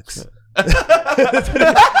to Alex." Did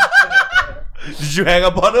you hang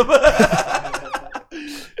up on him?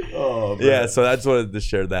 Oh man. Yeah, so I just wanted to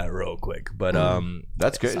share that real quick. But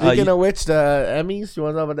That's good. Speaking of which, the Emmys. You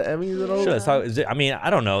want to talk about the Emmys at all? sure, so is it, I mean, I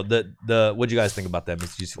don't know the what do you guys think about that? Did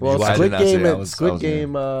you Well, watch I it? Squid did not see Game. it. I was Squid gonna-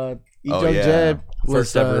 Game. Lee Oh, Jung yeah. Jae was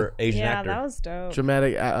First ever Asian Yeah, actor. that was dope.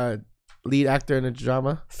 dramatic lead actor in a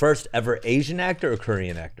drama. First ever Asian actor or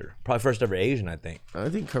Korean actor? Probably first ever Asian, I think. I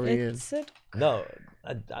think Korean. It's a- No,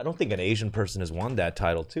 I don't think an Asian person has won that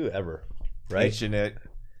title too ever, right? Asian it.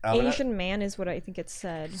 Asian man is what I think it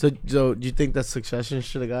said. So do you think that Succession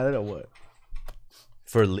should have got it or what?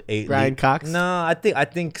 For Brian Cox? No, I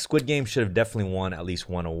think Squid Game should have definitely won at least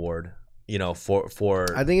one award. You know, for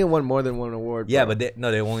I think it won more than one award. yeah, bro. but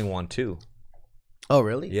they only won two. oh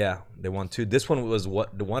really? Yeah, they won two. This one was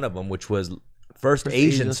one of them, which was first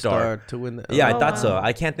Asian star. to win. The, Yeah, I Oh, thought so. wow.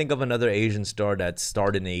 I can't think of another Asian star that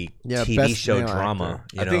starred in a Yeah, TV best show male drama.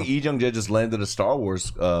 actor. You I know, think Lee Jung Jae just landed a Star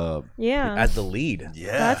Wars. Yeah. as the lead.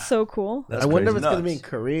 Yeah. That's so cool. That's I wonder if crazy. it's gonna be in Nuts.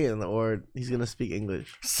 Korean or he's gonna speak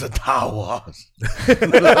English. Star Wars.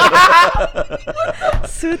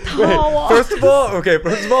 Sutawa. First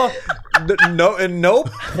of all, no, in no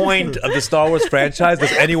point of the Star Wars franchise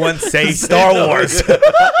does anyone say Star Wars.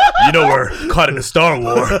 You know, we're caught in a Star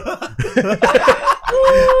War.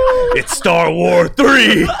 It's Star War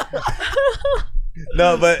 3.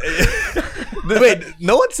 No, but wait,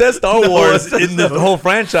 no one says Star Wars in the whole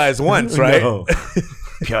franchise once, right? No.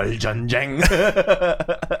 Pyeongjang.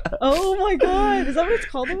 Oh my god. Is that what it's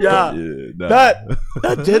called? Yeah. No. 나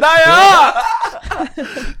제다야!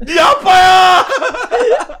 네 아빠야!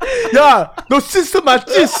 야, 너 시스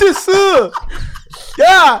맞지? 시스!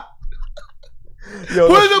 야!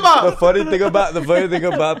 보여줘봐! The funny thing about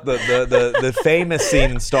the famous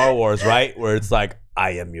scene in Star Wars, right, where it's like,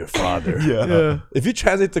 "I am your father." Yeah. If you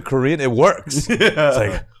translate to Korean, it works. It's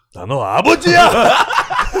like, "나너 아버지야."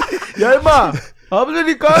 야, 임마!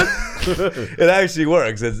 아버지니까? It actually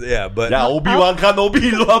works. It's but 야, 오비완 카노비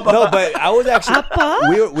일로 와봐. no, but I was actually Appa?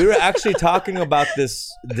 we were actually talking about this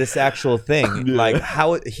actual thing, like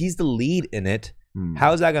how he's the lead in it.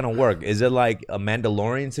 How is that gonna work? Is it like a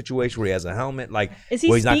Mandalorian situation where he has a helmet, like Is he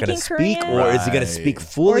where he's not gonna speaking speak, Korean? or is he gonna Right. speak Or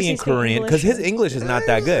is fully he in speaking Korean? Because his English? English is not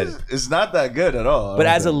that good. It's not that good at all. But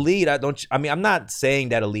as a lead, I mean, I'm not saying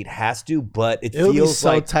that a lead has to, but it It would be feels so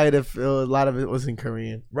like tight if a lot of it was in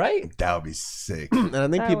Korean. right. that would be sick. And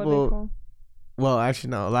I think That would be people, cool. well, actually,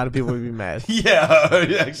 no, a lot of people would be mad. Yeah,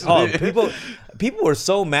 actually. Oh, people were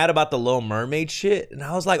so mad about the Little Mermaid shit, and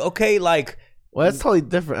I was like, okay, like. Well, that's totally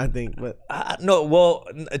different, I think. But No, well,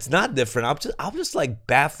 it's not different. I'm just like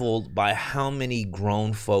baffled by how many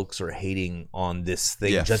grown folks are hating on this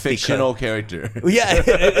thing. Yeah, just fictional character. because, yeah,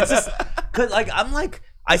 it's just because like I'm like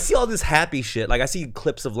I see all this happy shit. Like I see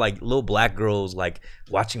clips of like little black girls like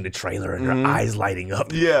watching the trailer and their eyes lighting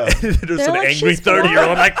up. Yeah. There's They're an like, angry "She's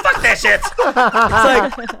 30-year-old like, fuck that shit. It's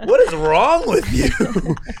like, what is wrong with you?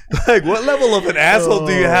 Like, what level of an asshole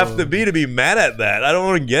do you have to be mad at that? I don't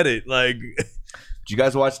want to get it. Like, Did you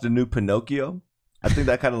guys watch the new Pinocchio? I think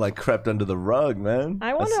that kind of like crept under the rug, man.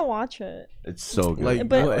 I want to watch it. It's so good. Like,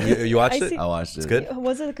 But what? you watched I it? see- I watched it. It's good.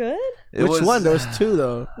 Was it good? It Which was- one? There was two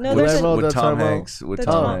though. No, With there's a- Emerald with Del Tom Toro. Hanks. With The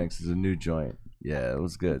Tom Tom- Hanks is a new joint. Yeah, it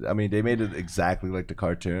was good. I mean, they made it exactly like the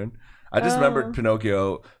cartoon. I just remembered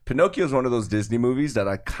Pinocchio. Pinocchio is one of those Disney movies that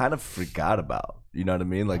I kind of forgot about. You know what I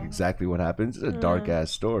mean? Like exactly what happens. It's a dark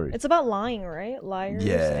ass story. It's about lying, right? Liars.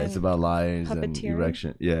 Yeah, and it's about liars and puppeteering.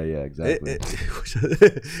 erection. Yeah, exactly.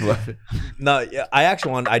 What? No, yeah,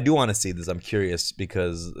 I do want to see this. I'm curious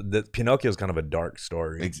because the Pinocchio is kind of a dark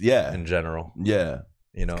story Yeah, in general. yeah.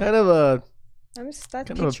 You know, Kind of a That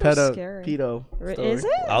kind of a picture is scary. pedo. Story. Is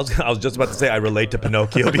it? I was just about to say I relate to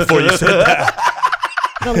Pinocchio before you said that.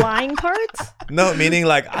 The lying part? No, meaning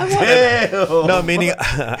like I want. Damn. No, meaning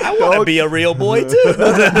I want to be a real boy too.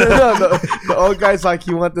 The old guy's like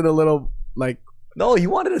he wanted a little like No, he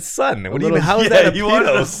wanted a son. What do you little- mean? How is Yeah, that a he wanted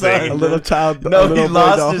pedo a son. thing? a little child. No, a little he boy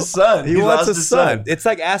lost doll. his son. He wants lost a his son. It's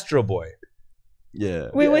like Astro Boy. Yeah.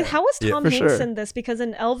 Wait, how was Yeah, Tom for Hanks sure. in this? Because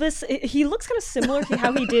in Elvis, he looks kind of similar to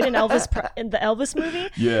how he did in in the Elvis movie.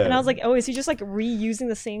 Yeah. And I was like, oh, is he just like reusing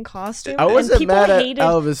the same costume? I wasn't and people mad at hated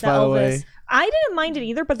Elvis, by the way. I didn't mind it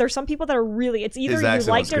either, but there's some people that are really. It's either His you accent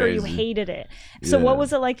liked was it or you crazy. hated it. So Yeah. what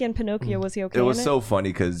was it like in Pinocchio? Was he okay? It was in so funny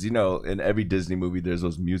because, you know, in every Disney movie, there's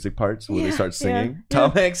those music parts where they Yeah, start singing. yeah,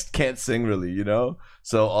 Tom Hanks can't sing really, you know?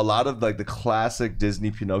 So a lot of like the classic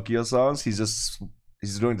Disney Pinocchio songs, he's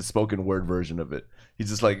doing the spoken word version of it. He's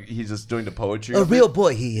just doing the poetry. A of real it.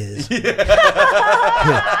 boy he is.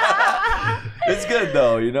 It's good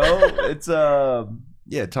though, you know? It's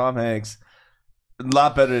yeah, Tom Hanks. A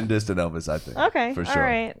lot better in this than Elvis, I think. Okay. For sure. All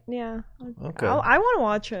right. Yeah. Okay. I want to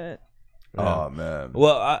watch it. Oh man.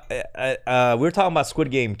 Well, we were talking about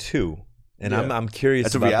Squid Game 2, and Yeah. I'm curious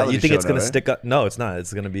That's a about that. reality You think show it's gonna now, right? stick up? No, it's not.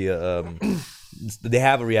 It's gonna be a. They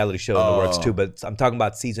have a reality show in the works Oh. too, but I'm talking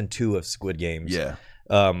about season 2 of Squid Games. Yeah.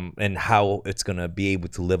 And how it's gonna be able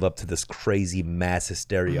to live up to this crazy mass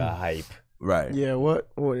hysteria hype. Right. Yeah. What?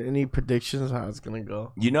 Any predictions how it's gonna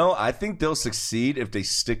go? You know, I think they'll succeed if they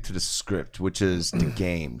stick to the script, which is the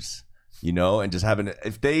games, you know, and just having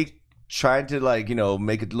if they try to like, you know,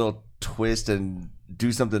 make a little twist and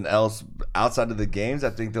do something else outside of the games, I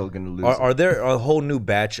think they're going to lose. Are there a whole new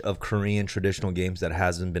batch of Korean traditional games that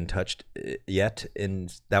hasn't been touched yet?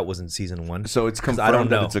 That was in season 1. So it's 'Cause confirmed I don't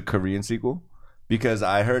know. that it's a Korean sequel? Because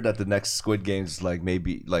I heard that the next Squid Games, like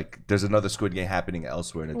maybe like there's another Squid Game happening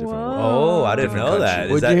elsewhere in a different world. Oh, I didn't Different know country. that.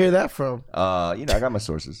 Is Where'd that you hear that from? You know, I got my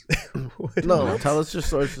sources. No, tell us your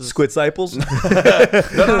sources. Squid Cyples? No, I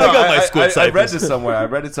got my Squid I read Cyples. this somewhere. I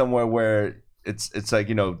read it somewhere where it's like,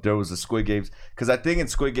 you know, there was a Squid Games because I think in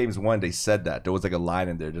Squid Games 1 they said that there was like a line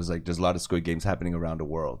in there. There's a lot of Squid Games happening around the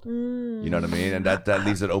world. You know what I mean? And that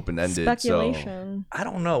leaves it open ended. Speculation. I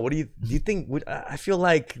don't know. What do you think? I feel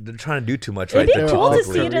like they're trying to do too much right It'd be there. They're cool all to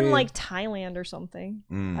see it in Korean. like Thailand or something.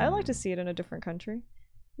 Mm. I'd like to see it in a different country.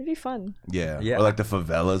 It'd be fun. Yeah. Yeah. Or like the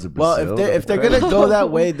favelas of Well, Brazil. if they're gonna go that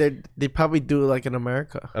way, they probably do it like in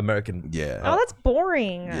America. American. yeah. Oh, that's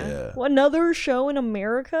boring. Yeah. Another show in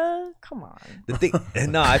America? Come on. The thing,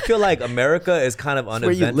 no, I feel like America is kind of That's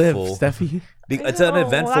where you live, uneventful. Steffi. It's I know.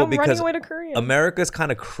 uneventful I'm because running away to Korea. America's kind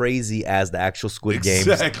of crazy as the actual Squid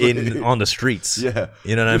Exactly. Games on the streets. Yeah.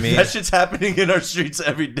 You know what I mean? That shit's happening in our streets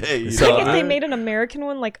every day. You So, know? Like if they made an American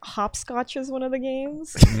one, like Hopscotch is one of the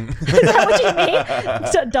games. Is that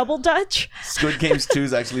what you mean? Double Dutch? Squid Games 2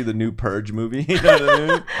 is actually the new Purge movie. You know what I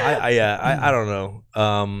mean? I don't know.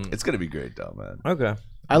 It's gonna be great though, man. Okay.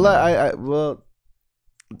 Well,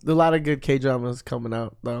 a lot of good K dramas coming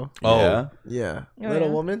out though. Oh. Yeah. Yeah, Oh, Little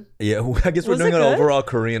yeah. Woman. Yeah, I guess we're Was doing it an good? overall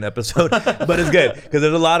Korean episode, but it's good because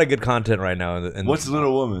there's a lot of good content right now. And What's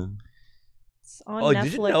Little Woman? It's on Oh, Netflix.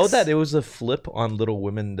 did you know that it was a flip on Little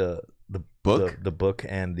Women, the Book? the book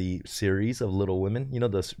and the series of Little Women? You know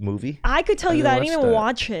the movie? I could tell you that. I didn't watched even that.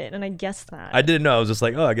 watch it, and I guessed that. I didn't know. I was just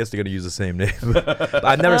like, oh, I guess they're gonna use the same name. But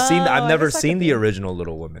I've never seen. Oh, I've I never guess that seen could the be. original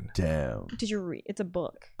Little Women. Damn. Did you read? It's a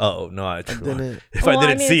book. Oh no, I didn't. If Well, I I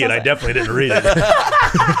didn't mean, see it's it, I also- definitely didn't read it.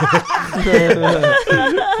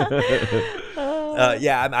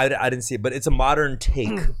 Yeah, I didn't see it, but it's a modern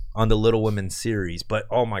take on the Little Women series. But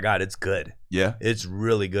oh my god, it's good. Yeah. It's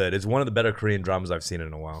really good. It's one of the better Korean dramas I've seen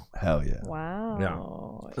in a while. Hell yeah.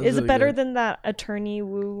 Wow. That's Is it really better good. than that Attorney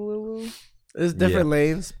Woo Woo Woo? There's different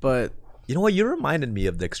lanes, but You know what? You reminded me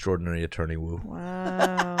of The Extraordinary Attorney Woo.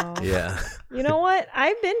 Wow. Yeah. You know what?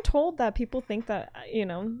 I've been told that people think that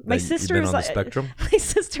my sister's on the spectrum. My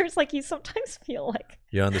sister's like, you sometimes feel like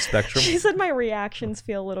You're on the spectrum. she said my reactions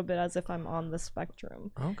feel a little bit as if I'm on the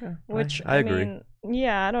spectrum. Okay. Which I agree. mean,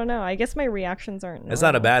 yeah, I don't know. I guess my reactions aren't. It's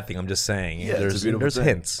not a bad thing. I'm just saying. Yeah, it's a beautiful there's thing.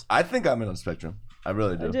 hints. I think I'm in on the spectrum. I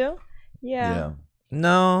really do. I do. Yeah.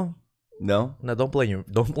 No. No. No, don't blame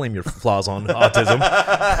your flaws on autism.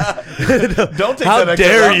 Don't take How that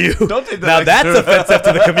dare extra- you? Don't take that Now extra- that's offensive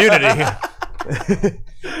to the community.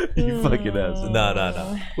 You fucking ass.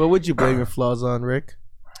 No. What would you blame your flaws on, Rick?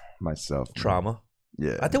 Myself. man. Trauma.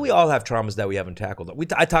 Yeah. I think we all have traumas that we haven't tackled.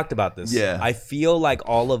 I talked about this. Yeah. I feel like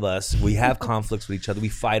all of us, we have conflicts with each other. We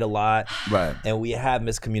fight a lot. Right. And we have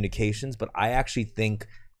miscommunications. But I actually think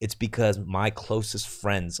it's because my closest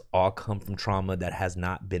friends all come from trauma that has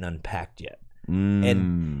not been unpacked yet.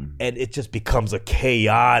 And it just becomes a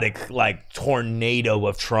chaotic like tornado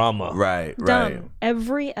of trauma. Right. Dumb.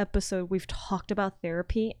 Every episode we've talked about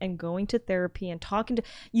therapy and going to therapy and talking to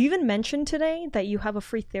you. Even mentioned today that you have a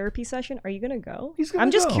free therapy session. Are you gonna go?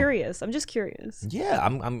 I'm just curious. Yeah,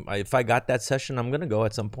 I'm if I got that session, I'm gonna go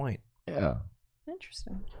at some point. Yeah.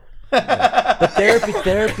 Interesting. But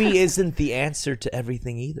therapy isn't the answer to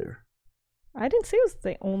everything either. I didn't say it was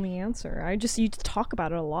the only answer. You talk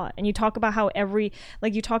about it a lot, and you talk about how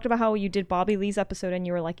you talked about how you did Bobby Lee's episode, and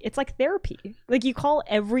you were like, it's like therapy. Like you call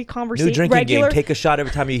every conversation New drinking regular. game. Take a shot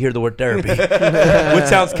every time you hear the word therapy, which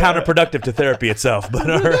sounds counterproductive to therapy itself.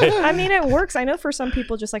 But all right. I mean, it works. I know for some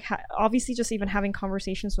people, just like obviously, just even having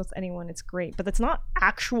conversations with anyone, it's great. But that's not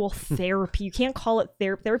actual therapy. You can't call it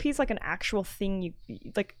therapy. Therapy is like an actual thing. You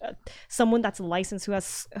like someone that's licensed who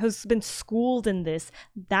has been schooled in this.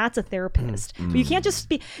 That's a therapist. But you can't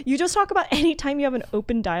just you just talk about anytime you have an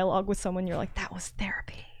open dialogue with someone, you're like, that was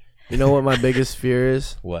therapy. You know what my biggest fear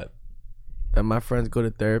is? What? That my friends go to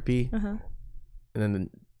therapy Uh-huh. and then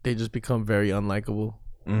they just become very unlikable.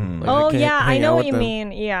 Mm. Like, Oh I can't yeah, I hang know out what with you them.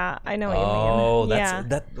 mean. Yeah, I know what you mean. Oh, that's yeah.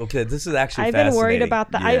 that. Okay, this is actually. I've been worried fascinating.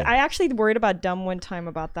 about that. Yeah. I actually worried about Dumb one time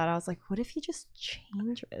about that. I was like, what if he just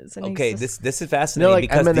changes? And he's Okay, just- this is fascinating like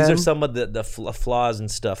because these are Eminem? some of the flaws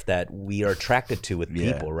and stuff that we are attracted to with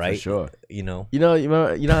Yeah, people, for right? sure. You know. You know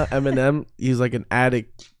how Eminem, he's like an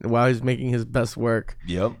addict while he's making his best work.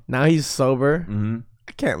 Yep. Now he's sober. Mm-hmm.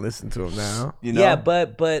 I can't listen to him now. You know? Yeah,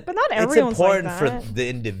 but not it's everyone's like important for that. the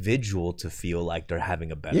individual to feel like they're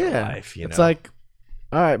having a better Yeah. life. You know, It's like,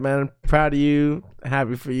 all right, man, I'm proud of you.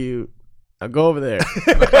 Happy for you. Now go over there.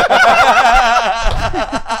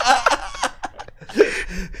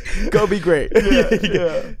 Go be great.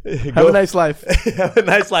 Have a nice life. have a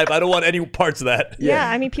nice life. I don't want any parts of that. yeah,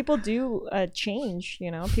 I mean, people do change,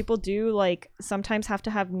 people do like sometimes have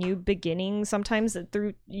to have new beginnings. Sometimes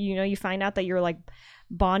through, you find out that you're like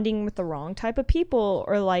bonding with the wrong type of people,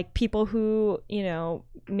 or like people who,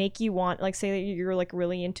 make you want, like, say that you're like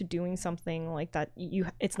really into doing something like that,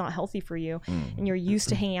 it's not healthy for you, and you're used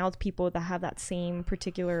to hanging out with people that have that same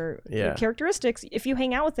particular characteristics. If you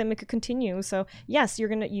hang out with them, it could continue. So yes,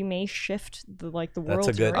 you may shift the world. That's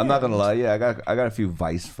a good- I'm not gonna lie. Yeah, I got a few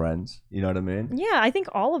vice friends. You know what I mean? Yeah, I think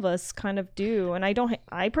all of us kind of do. And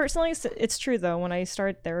I personally, it's true though, when I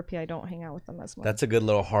started therapy, I don't hang out with them as much. That's a good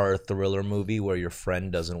little horror thriller movie where your friend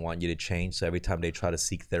doesn't want you to change, so every time they try to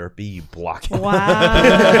seek therapy, you block it. Wow.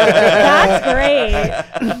 That's great.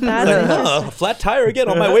 That's Like, interesting. a flat tire again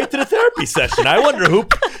on my way to the therapy session. I wonder who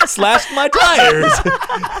slashed my tires.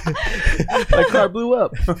 My car blew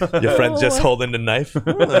up. Your friend's just holding the knife.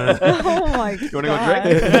 Oh my god. You wanna go drink?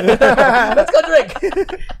 Let's go drink.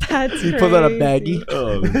 That's He pulled out a baggie.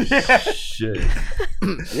 Oh shit!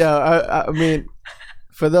 Yeah, I mean,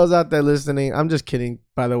 for those out there listening, I'm just kidding.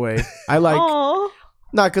 By the way, I like Oh.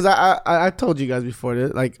 because I told you guys before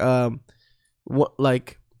this, like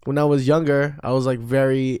when I was younger, I was like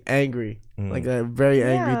very angry, like a very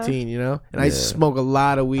angry teen, and I used to smoke a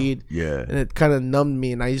lot of weed, Yeah. and it kind of numbed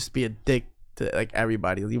me, and I used to be a dick to like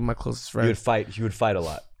everybody, even my closest friends. You would fight a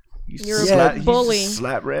lot. You're Yeah. a bully.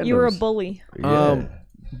 Slap randoms. You were a bully. Yeah.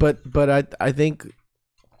 But I think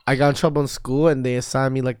I got in trouble in school, and they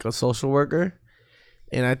assigned me like a social worker,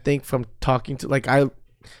 and I think from talking to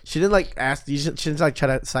she didn't like ask, she didn't like try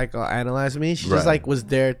to psychoanalyze me. She just Right. like was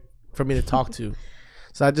there for me to talk to.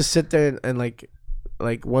 So I just sit there and like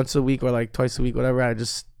once a week or like twice a week, whatever. I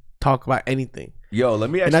just talk about anything, Yo, let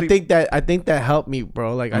me and actually. I think that helped me,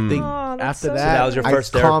 bro. Like I think Oh, that's after so that, that was your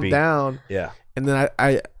first I calmed therapy. down, Yeah. and then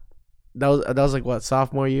I that was like what,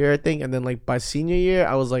 sophomore year, I think, and then like by senior year,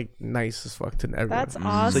 I was like nice as fuck to everyone. That's So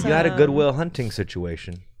awesome. you had a Goodwill Hunting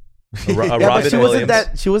situation. A Yeah, Robin but she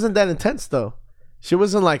Williams. wasn't that intense though. She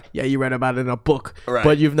wasn't like, yeah, you read about it in a book, Right.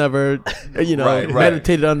 but you've never, Right.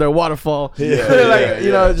 meditated under a waterfall. Yeah,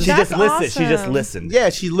 You know, She That's just listened. She just awesome. listened. yeah,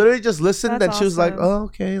 she literally just listened. That's and she was like, awesome. oh,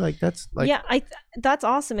 okay, like that's like, yeah, that's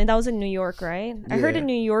awesome, and that was in New York, right? I heard Yeah. in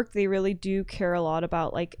New York they really do care a lot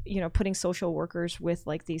about like putting social workers with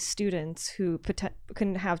like these students who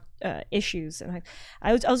can have issues. And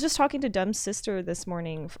I was just talking to Dum's sister this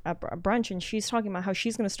morning at brunch, and she's talking about how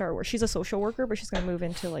she's going to start work. She's a social worker, but she's going to move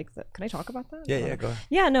into like the. Can I talk about that? Yeah, go ahead.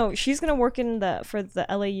 Yeah, no, she's gonna work for the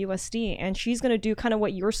LAUSD, and she's gonna do kind of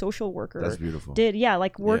what your social worker That's beautiful. did. Yeah,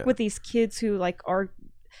 like work Yeah. with these kids who like are,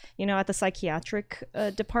 at the psychiatric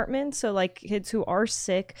department. So like kids who are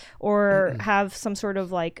sick or have some sort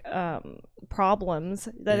of like problems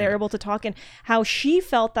that they're able to talk. And how she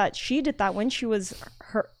felt that she did that when she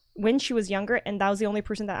was younger, and that was the only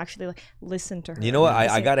person that actually like listened to her. You know what?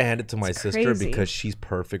 I gotta hand it to my sister crazy. because she's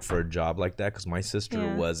perfect for a job like that. Because my sister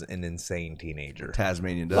Yeah. was an insane teenager.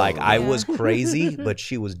 Tasmanian devil. Like I was crazy, but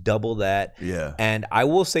she was double that. Yeah. And I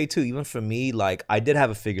will say too, even for me, like I did have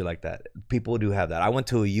a figure like that. People do have that. I went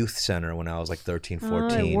to a youth center when I was like 13,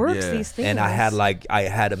 14. It works, Yeah. these things. And I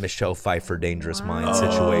had a Michelle Pfeiffer Dangerous Mind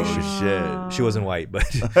situation. shit. She wasn't white, but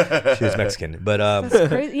she was Mexican. But That's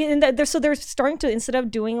crazy. And they're starting to, instead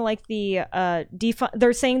of doing like the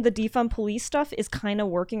they're saying the defund police stuff is kind of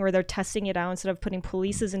working, or they're testing it out. Instead of putting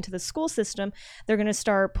polices into the school system, they're going to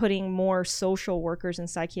start putting more social workers and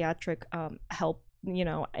psychiatric help,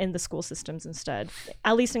 in the school systems instead.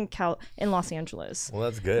 At least in Los Angeles. well,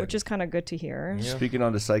 that's good. Which is kind of good to hear. Speaking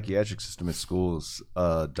on the psychiatric system at schools,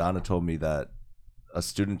 Donna told me that a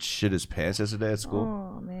student shit his pants yesterday at school.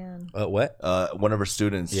 Oh man. What? One of her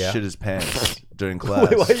students Yeah. shit his pants during class.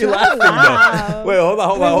 Wait, why are you laughing? Wow. Though? Wait, hold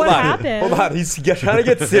on. What happened? Hold on. He's trying to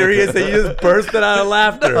get serious, and you just bursted out of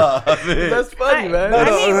laughter. that's funny, man. No, I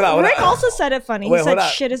no, mean, hold on. Rick also said it funny. Wait, he hold said on.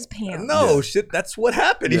 shit his pants. No, shit. That's what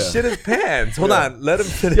happened. He Yeah. shit his pants. Hold on. Let him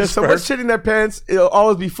finish Yeah, someone first. shitting their pants, it'll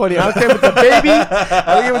always be funny. I don't care if it's a baby,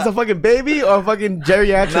 I don't care if it's a fucking baby or a fucking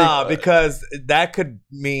geriatric. Nah, because that could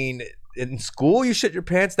mean in school you shit your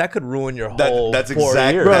pants. That could ruin your whole that's 4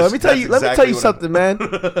 exact- years. Bro, That's- let me tell you. Let me exactly tell you what something,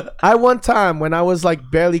 man. I one time when I was like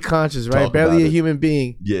barely conscious, right, Talk barely about a it. human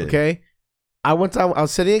being. Yeah. Okay. I one time I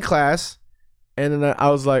was sitting in class, and then I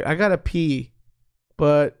was like, I gotta pee,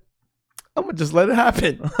 but I'm gonna just let it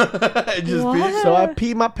happen. Just What? be- So I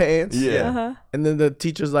pee my pants. Yeah. Uh-huh. And then the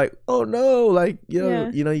teacher's like, "Oh no, like you Yeah.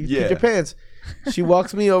 you Yeah. peed your pants." She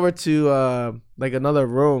walks me over to like another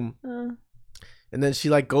room. And then she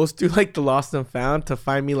like goes through like the lost and found to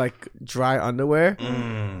find me like dry underwear,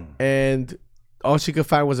 and all she could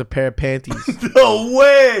find was a pair of panties. No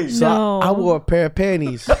way. So No. I wore a pair of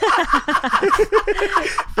panties.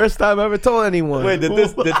 First time I ever told anyone. Wait, did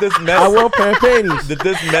this I mess? wore a pair of panties. Did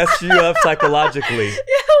this mess you up psychologically?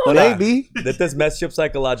 Hold on. Maybe. Did this mess you up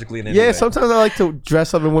psychologically in any Yeah, way? sometimes I like to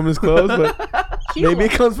dress up in women's clothes, but maybe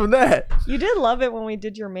it comes from that. You did love it when we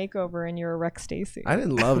did your makeover and you were Rex Stacy. I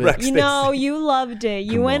didn't love it. Rex You know, you loved it.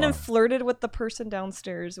 You Come went on. and flirted with the person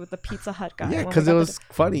downstairs with the Pizza Hut guy. Yeah, when we because it got was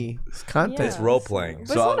funny. It's content. Yeah. It's role playing. But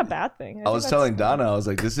So it's not I- a bad thing. I think was that's- telling Donna, I was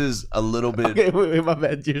like, this is a little bit. Okay, wait, my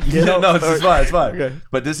bad, dude. Yeah, no, it's fine. It's fine. Okay.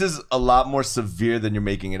 But this is a lot more severe than you're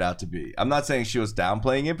making it out to be. I'm not saying she was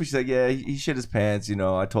downplaying it, but she's like, yeah, he shit his pants. You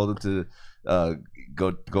know, I told him to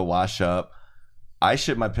go wash up. I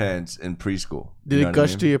shit my pants in preschool. Did You know it what I gush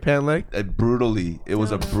mean? through your pant leg? Brutally. It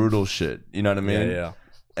was a brutal shit. You know what I Yeah, mean? yeah.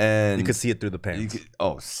 And You could see it through the you pants.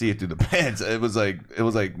 could, see it through the pants. It was like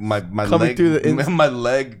my Coming leg, through the my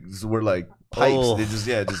legs were like pipes. Oh. They just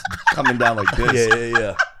coming down like this.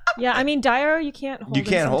 Yeah. Yeah, I mean, Dio, you can't hold You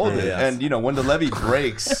can't hold it, sometimes. Yes. and you know when the levee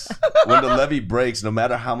breaks, no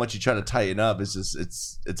matter how much you try to tighten up,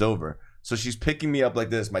 it's over. So she's picking me up like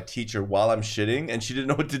this, my teacher, while I'm shitting, and she didn't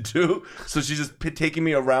know what to do. So she's just taking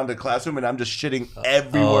me around the classroom, and I'm just shitting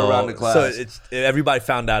everywhere around the class. So everybody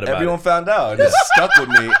found out about Everyone it. found out, and it stuck with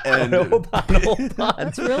me. And Hold on.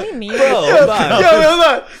 It's really mean. Bro, hold on. Yo, hold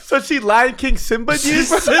on. So she Lion King Simba she you?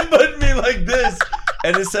 simbaed me like this,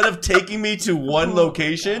 and instead of taking me to one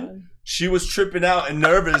location, she was tripping out and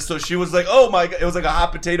nervous. So she was like, "Oh my god!" It was like a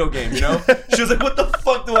hot potato game, you know. She was like, "What the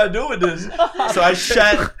fuck do I do with this?" So I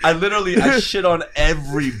shit on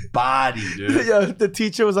everybody, dude. Yo, the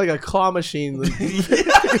teacher was like a claw machine.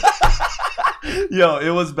 Yo, it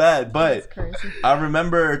was bad, but Crazy. I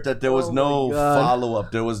remember that there was Oh no my God. follow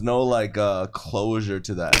up. There was no like closure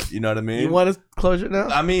to that. You know what I mean? You want a closure now?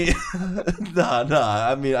 I mean, nah.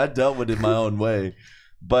 I mean, I dealt with it my own way.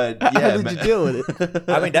 But yeah, How did man. you deal with it?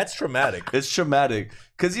 I mean, that's traumatic. It's traumatic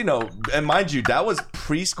because, you know, and mind you, that was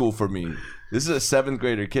preschool for me. This is a 7th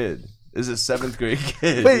grader kid. This is a 7th grade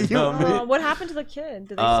kid. Wait, you know what I mean? What happened to the kid?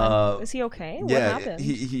 Did they is he okay? What Yeah, happened?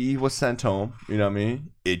 he was sent home. You know what I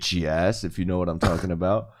mean? Itchy ass, if you know what I'm talking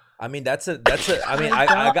about. I mean, I mean, I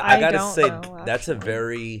gotta don't say, know, that's a actually.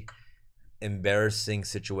 very embarrassing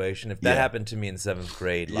situation. If that Yeah. happened to me in 7th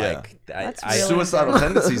grade, Yeah. like, That's I really Suicidal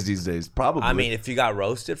embarrassing. tendencies these days, probably. I mean, if you got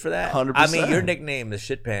roasted for that, 100%. I mean, your nickname is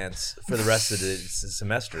shit pants for the rest of the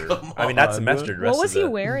semester. Come I mean, not on, semester. dude. The rest What was of the,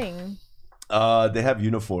 he wearing? they have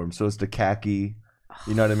uniforms, so it's the khaki.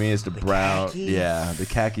 You know what I mean? It's the brown. khaki? Yeah, the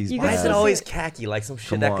khakis. You Why guys is bad. it Does always it- khaki? Like some shit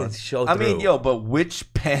Come that on. can show I through. mean, yo, but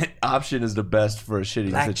which pant option is the best for a shitting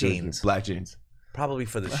Black situation? jeans. Black jeans. Probably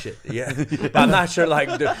for the shit. Yeah. I'm not sure, like,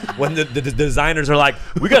 when the designers are like,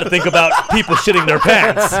 we got to think about people shitting their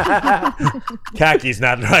pants. Khaki's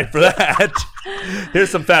not right for that. Here's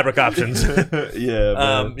some fabric options. Yeah,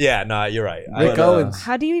 man. Yeah, no, you're right. Rick Owens.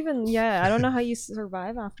 How do you even? Yeah, I don't know how you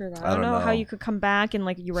survive after that. I don't know how know. you could come back and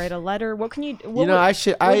like you write a letter. What can you? What, You know,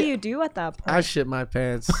 what I do you do at that point? I shit my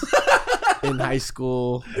pants in high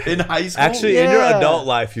school. In high school? Actually, in your Yeah. adult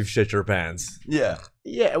life, you've shit your pants. yeah.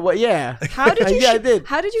 Yeah, well, yeah. How did you? Yeah, I shit- did.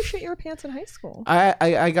 How did you shit your pants in high school?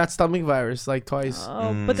 I got stomach virus like twice.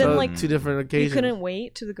 Oh, but then So, like 2 different you occasions. couldn't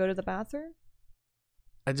wait to go to the bathroom,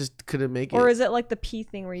 I just couldn't make it. or is it like the pee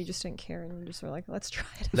thing where you just didn't care and you just were like, let's try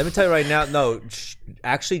it? Let me tell you right now, no,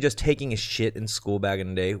 actually, just taking a shit in school back in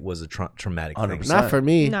the day was a traumatic thing. 100%. Not for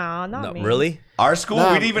me. Nah, not No, me. really? Our school, Nah.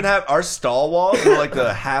 we didn't even have our stall walls were like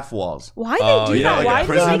the half walls. Why do Oh, they do yeah, that? like Why do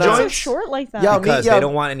they prison make it so joints? short like that? Yeah, Because yeah. they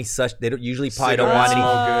don't want any such. They don't usually probably don't want any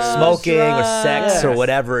Cigarettes, smoking or sex or Yes.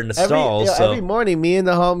 whatever in the stalls. So Every morning, me and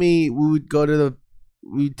the homie, we would go to the,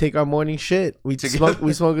 we'd take our morning shit. We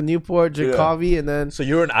Together. smoke a Newport, drink Yeah. coffee, and then So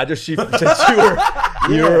you're an Ajashi since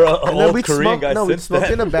you're an and then old we'd Korean smoke. guy No, we'd since smoke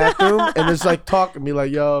then. in the bathroom, and it's like talking me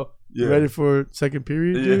like, "Yo, you Yeah. ready for second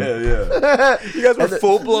period?" dude?" Yeah. You guys were And the-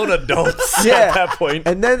 full blown adults Yeah. at that point.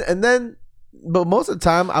 And then, but most of the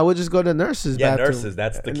time, I would just go to nurses' Yeah, bathroom. nurses.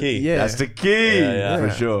 That's the And- key. Yeah, That's the key. Yeah, For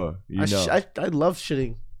yeah. sure. You know. I love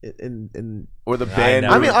shitting. In or the I band.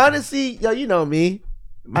 never- I mean, honestly, yo, you know me.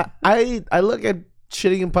 I look at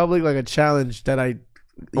shitting in public like a challenge that I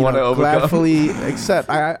Wanna overcome. gladfully accept.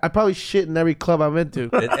 I probably shit in every club I'm into.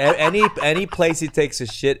 Any place he takes a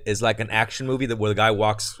shit is like an action movie where the guy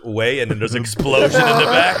walks away and then there's an explosion in the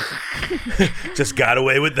back. Just got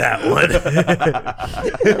away with that one.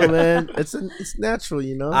 Yeah, man, it's natural,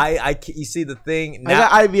 you know. You see the thing. I Now,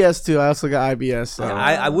 got IBS too. I also got IBS. So.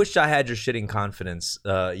 I wish I had your shitting confidence,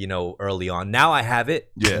 early on. Now I have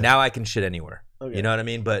it. Yeah. Now I can shit anywhere. Okay. You know what I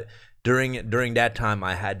mean? But during that time,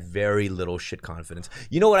 I had very little shit confidence.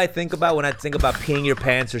 You know what I think about when I think about peeing your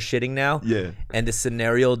pants or shitting now? Yeah. And the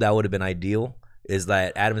scenario that would have been ideal is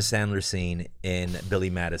that Adam Sandler scene in Billy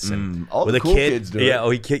Madison. all the with a cool kid, kids do it. yeah,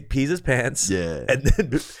 he pees his pants. Yeah. And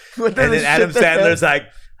then, But then and they then Adam shit their Sandler's pants. like,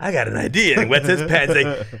 I got an idea. And wets his pants.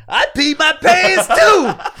 Like, I pee my pants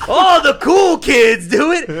too. All the cool kids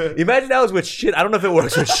do it. Imagine that was with shit. I don't know if it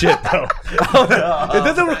works with shit though. It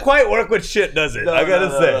doesn't quite work with shit, does it? I gotta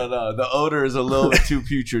say. No. The odor is a little bit too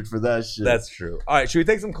putrid for that shit. That's true. All right, should we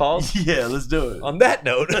take some calls? yeah. Let's do it. On that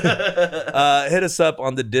note, hit us up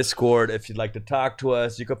on the Discord if you'd like to talk to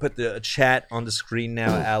us. You can put the chat on the screen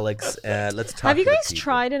now, Alex. Let's talk. Have you to the guys people.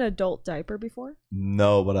 tried an adult diaper before?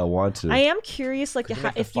 No, but I want to. I am curious, like Could you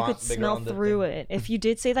make the if you could font bigger smell on the through thing? it. If you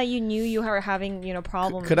did say that you knew you were having,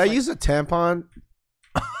 problems. Could I like- use a tampon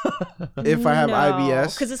if I have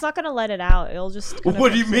IBS? Because it's not gonna let it out. It'll just. kind of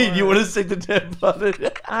What do you mean? You absorb. want to stick the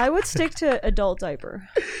tampon? I would stick to adult diaper.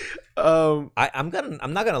 Um, I'm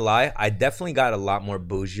not gonna lie. I definitely got a lot more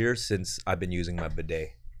bougier since I've been using my bidet.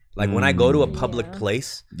 Like when I go to a public Yeah.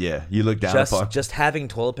 place, Yeah, you look down upon. just having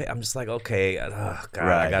toilet paper, I'm just like, okay, God, I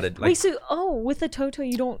Right. gotta. Like, Wait, so with the Toto,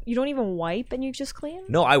 you don't even wipe and you just clean?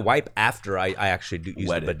 no, I wipe after I actually do use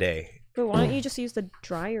Wet the it. bidet. But why don't you just use the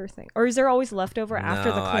dryer thing? Or is there always leftover after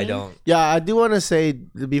the No, clean? I don't. yeah, I do want to say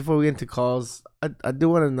before we get into calls, I do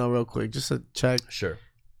want to know real quick, just to check, Sure.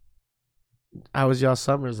 how was y'all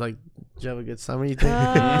summers? Like, did you have a good summer? You think?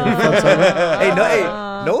 Hey,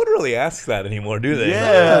 no one really asks that anymore, do they?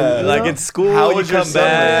 Yeah. Like in school, How you was your come summer?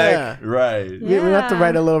 back. Right. We have to Yeah.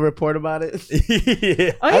 write a little report about it.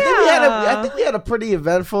 Yeah. Oh, I think we had a pretty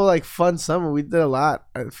eventful, like, fun summer. We did a lot.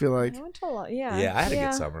 I feel like. I went to a lot. Yeah. Yeah, I had a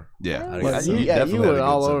good summer. Yeah. Well, you definitely were had a good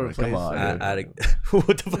all summer. over the Come place. on, dude.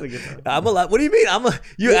 What the fuck? I'm a lot. What do you mean?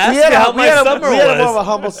 You asked We me had how we my had summer we had more of a was.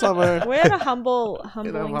 humble summer. We had a humbling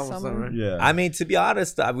humble summer. Yeah. I mean, to be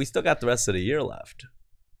honest, we still got the rest of the year left.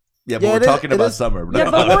 Yeah, but Yeah, we're it is- talking it about is- summer.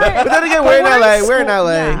 Yeah, but But then again, we're in LA. We're in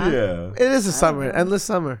LA. yeah. It is a summer, endless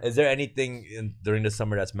summer. Is there anything during the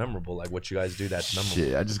summer that's memorable? Like what you guys do that's memorable?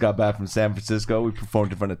 Shit, I just got back from San Francisco. We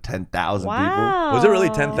performed in front of 10,000 people. Wow. Was it really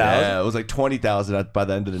 10,000? Yeah, it was like 20,000 by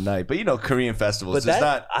the end of the night. But you know, Korean festivals, But it's that,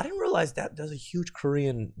 not. I didn't realize that there's a huge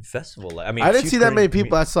Korean festival. Like, I mean, I didn't huge see that many Korean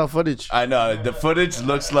people. I saw footage. I know the footage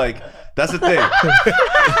looks like. That's the thing.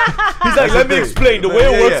 He's like, let me explain the way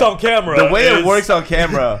it works on camera. The way it is- works on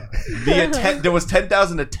camera, there was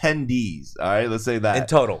 10,000 attendees. All right, let's say that in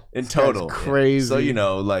total. In total, crazy. So you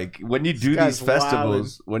know, like when you do This these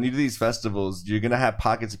guy's festivals, you're gonna have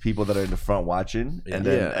pockets of people that are in the front watching, and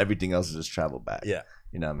then Yeah. everything else is just travel back. Yeah.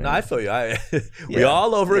 You know what I mean? No, I feel you. We Yeah.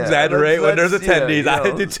 all over exaggerate Yeah, when there's that's- attendees. yeah, I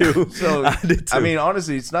you know. did too. So I did too. I mean,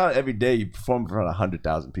 honestly, it's not every day you perform in front of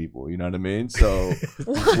 100,000 people. You know what I mean? So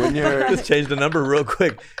when you're, just change the number real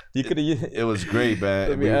quick. You could have. it was great, man.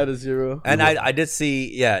 Let me add a 0. And I did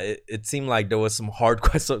see, yeah, it seemed like there was some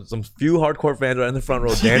hardcore, some few hardcore fans right in the front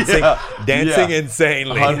row dancing Yeah.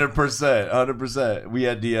 insanely. 100%. We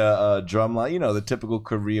had the drum line, you know, the typical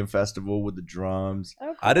Korean festival with the drums.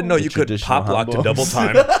 Oh, I didn't know The you could traditional pop lock to humbug. double time.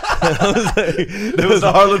 I was like, It was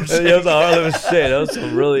a Harlem Shake. It was a Harlem shit. That was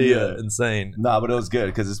some really Yeah. insane. Nah, but it was good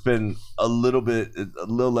because it's been a little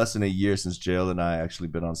less than a year since Jail and I actually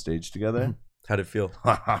been on stage together. How'd it feel?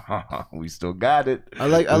 We still got it. I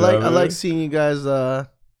like You know what I mean? seeing you guys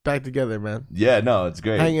back together, man. Yeah, no, it's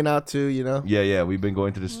great. Hanging out too, you know. Yeah, we've been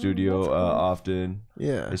going to the studio that's cool. often.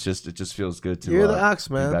 Yeah. It just feels good to You're the Ox,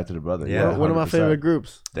 be man. back to the brother. Yeah, One of my 100%. favorite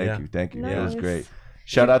groups. Thank you. It was Nice. great.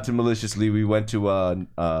 Shout out to Maliciously. We went to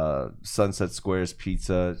Sunset Square's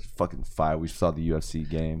Pizza. Fucking fire. We saw the UFC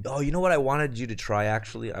game. Oh, you know what I wanted you to try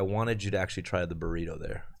actually? I wanted you to actually try the burrito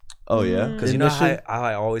there. Oh yeah. Because you know how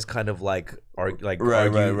I always kind of like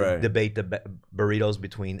Right. debate the burritos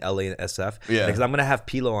between LA and SF. Yeah. Because I'm gonna have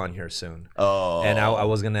Pilo on here soon, Oh. and I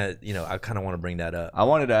was gonna, I kind of want to bring that up. I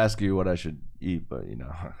wanted to ask you what I should eat, but you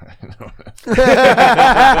know.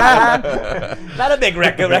 Not a big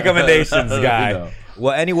recommendations guy. You know.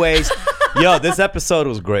 Well, anyways, yo, this episode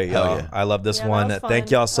was great. Yo. Hell yeah. I love this Yeah, that one. was Thank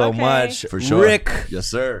fun. y'all so Okay. much. For sure. Rick, Yes,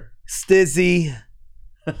 sir. Stizzy,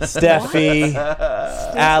 Steffi,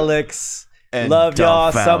 Alex. And Love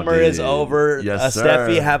y'all. dumbfounded. Summer is over. Yes, sir.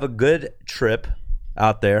 Steffi, have a good trip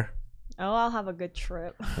out there. Oh, I'll have a good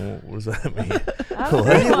trip. What does that mean? Have a When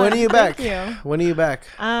good When one. are you back? Thank you. When are you back?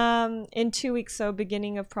 In 2 weeks, so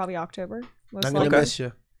beginning of probably October. Most I'm gonna likely. miss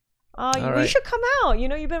you. Oh, you right. should come out. You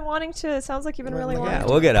know, you've been wanting to. It sounds like you've been really wanting Yeah, to.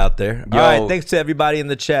 we'll get out there. Yo. All right. Thanks to everybody in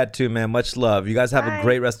the chat too, man. Much love. You guys have a Bye.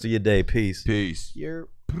 great rest of your day. Peace. Peace. You're.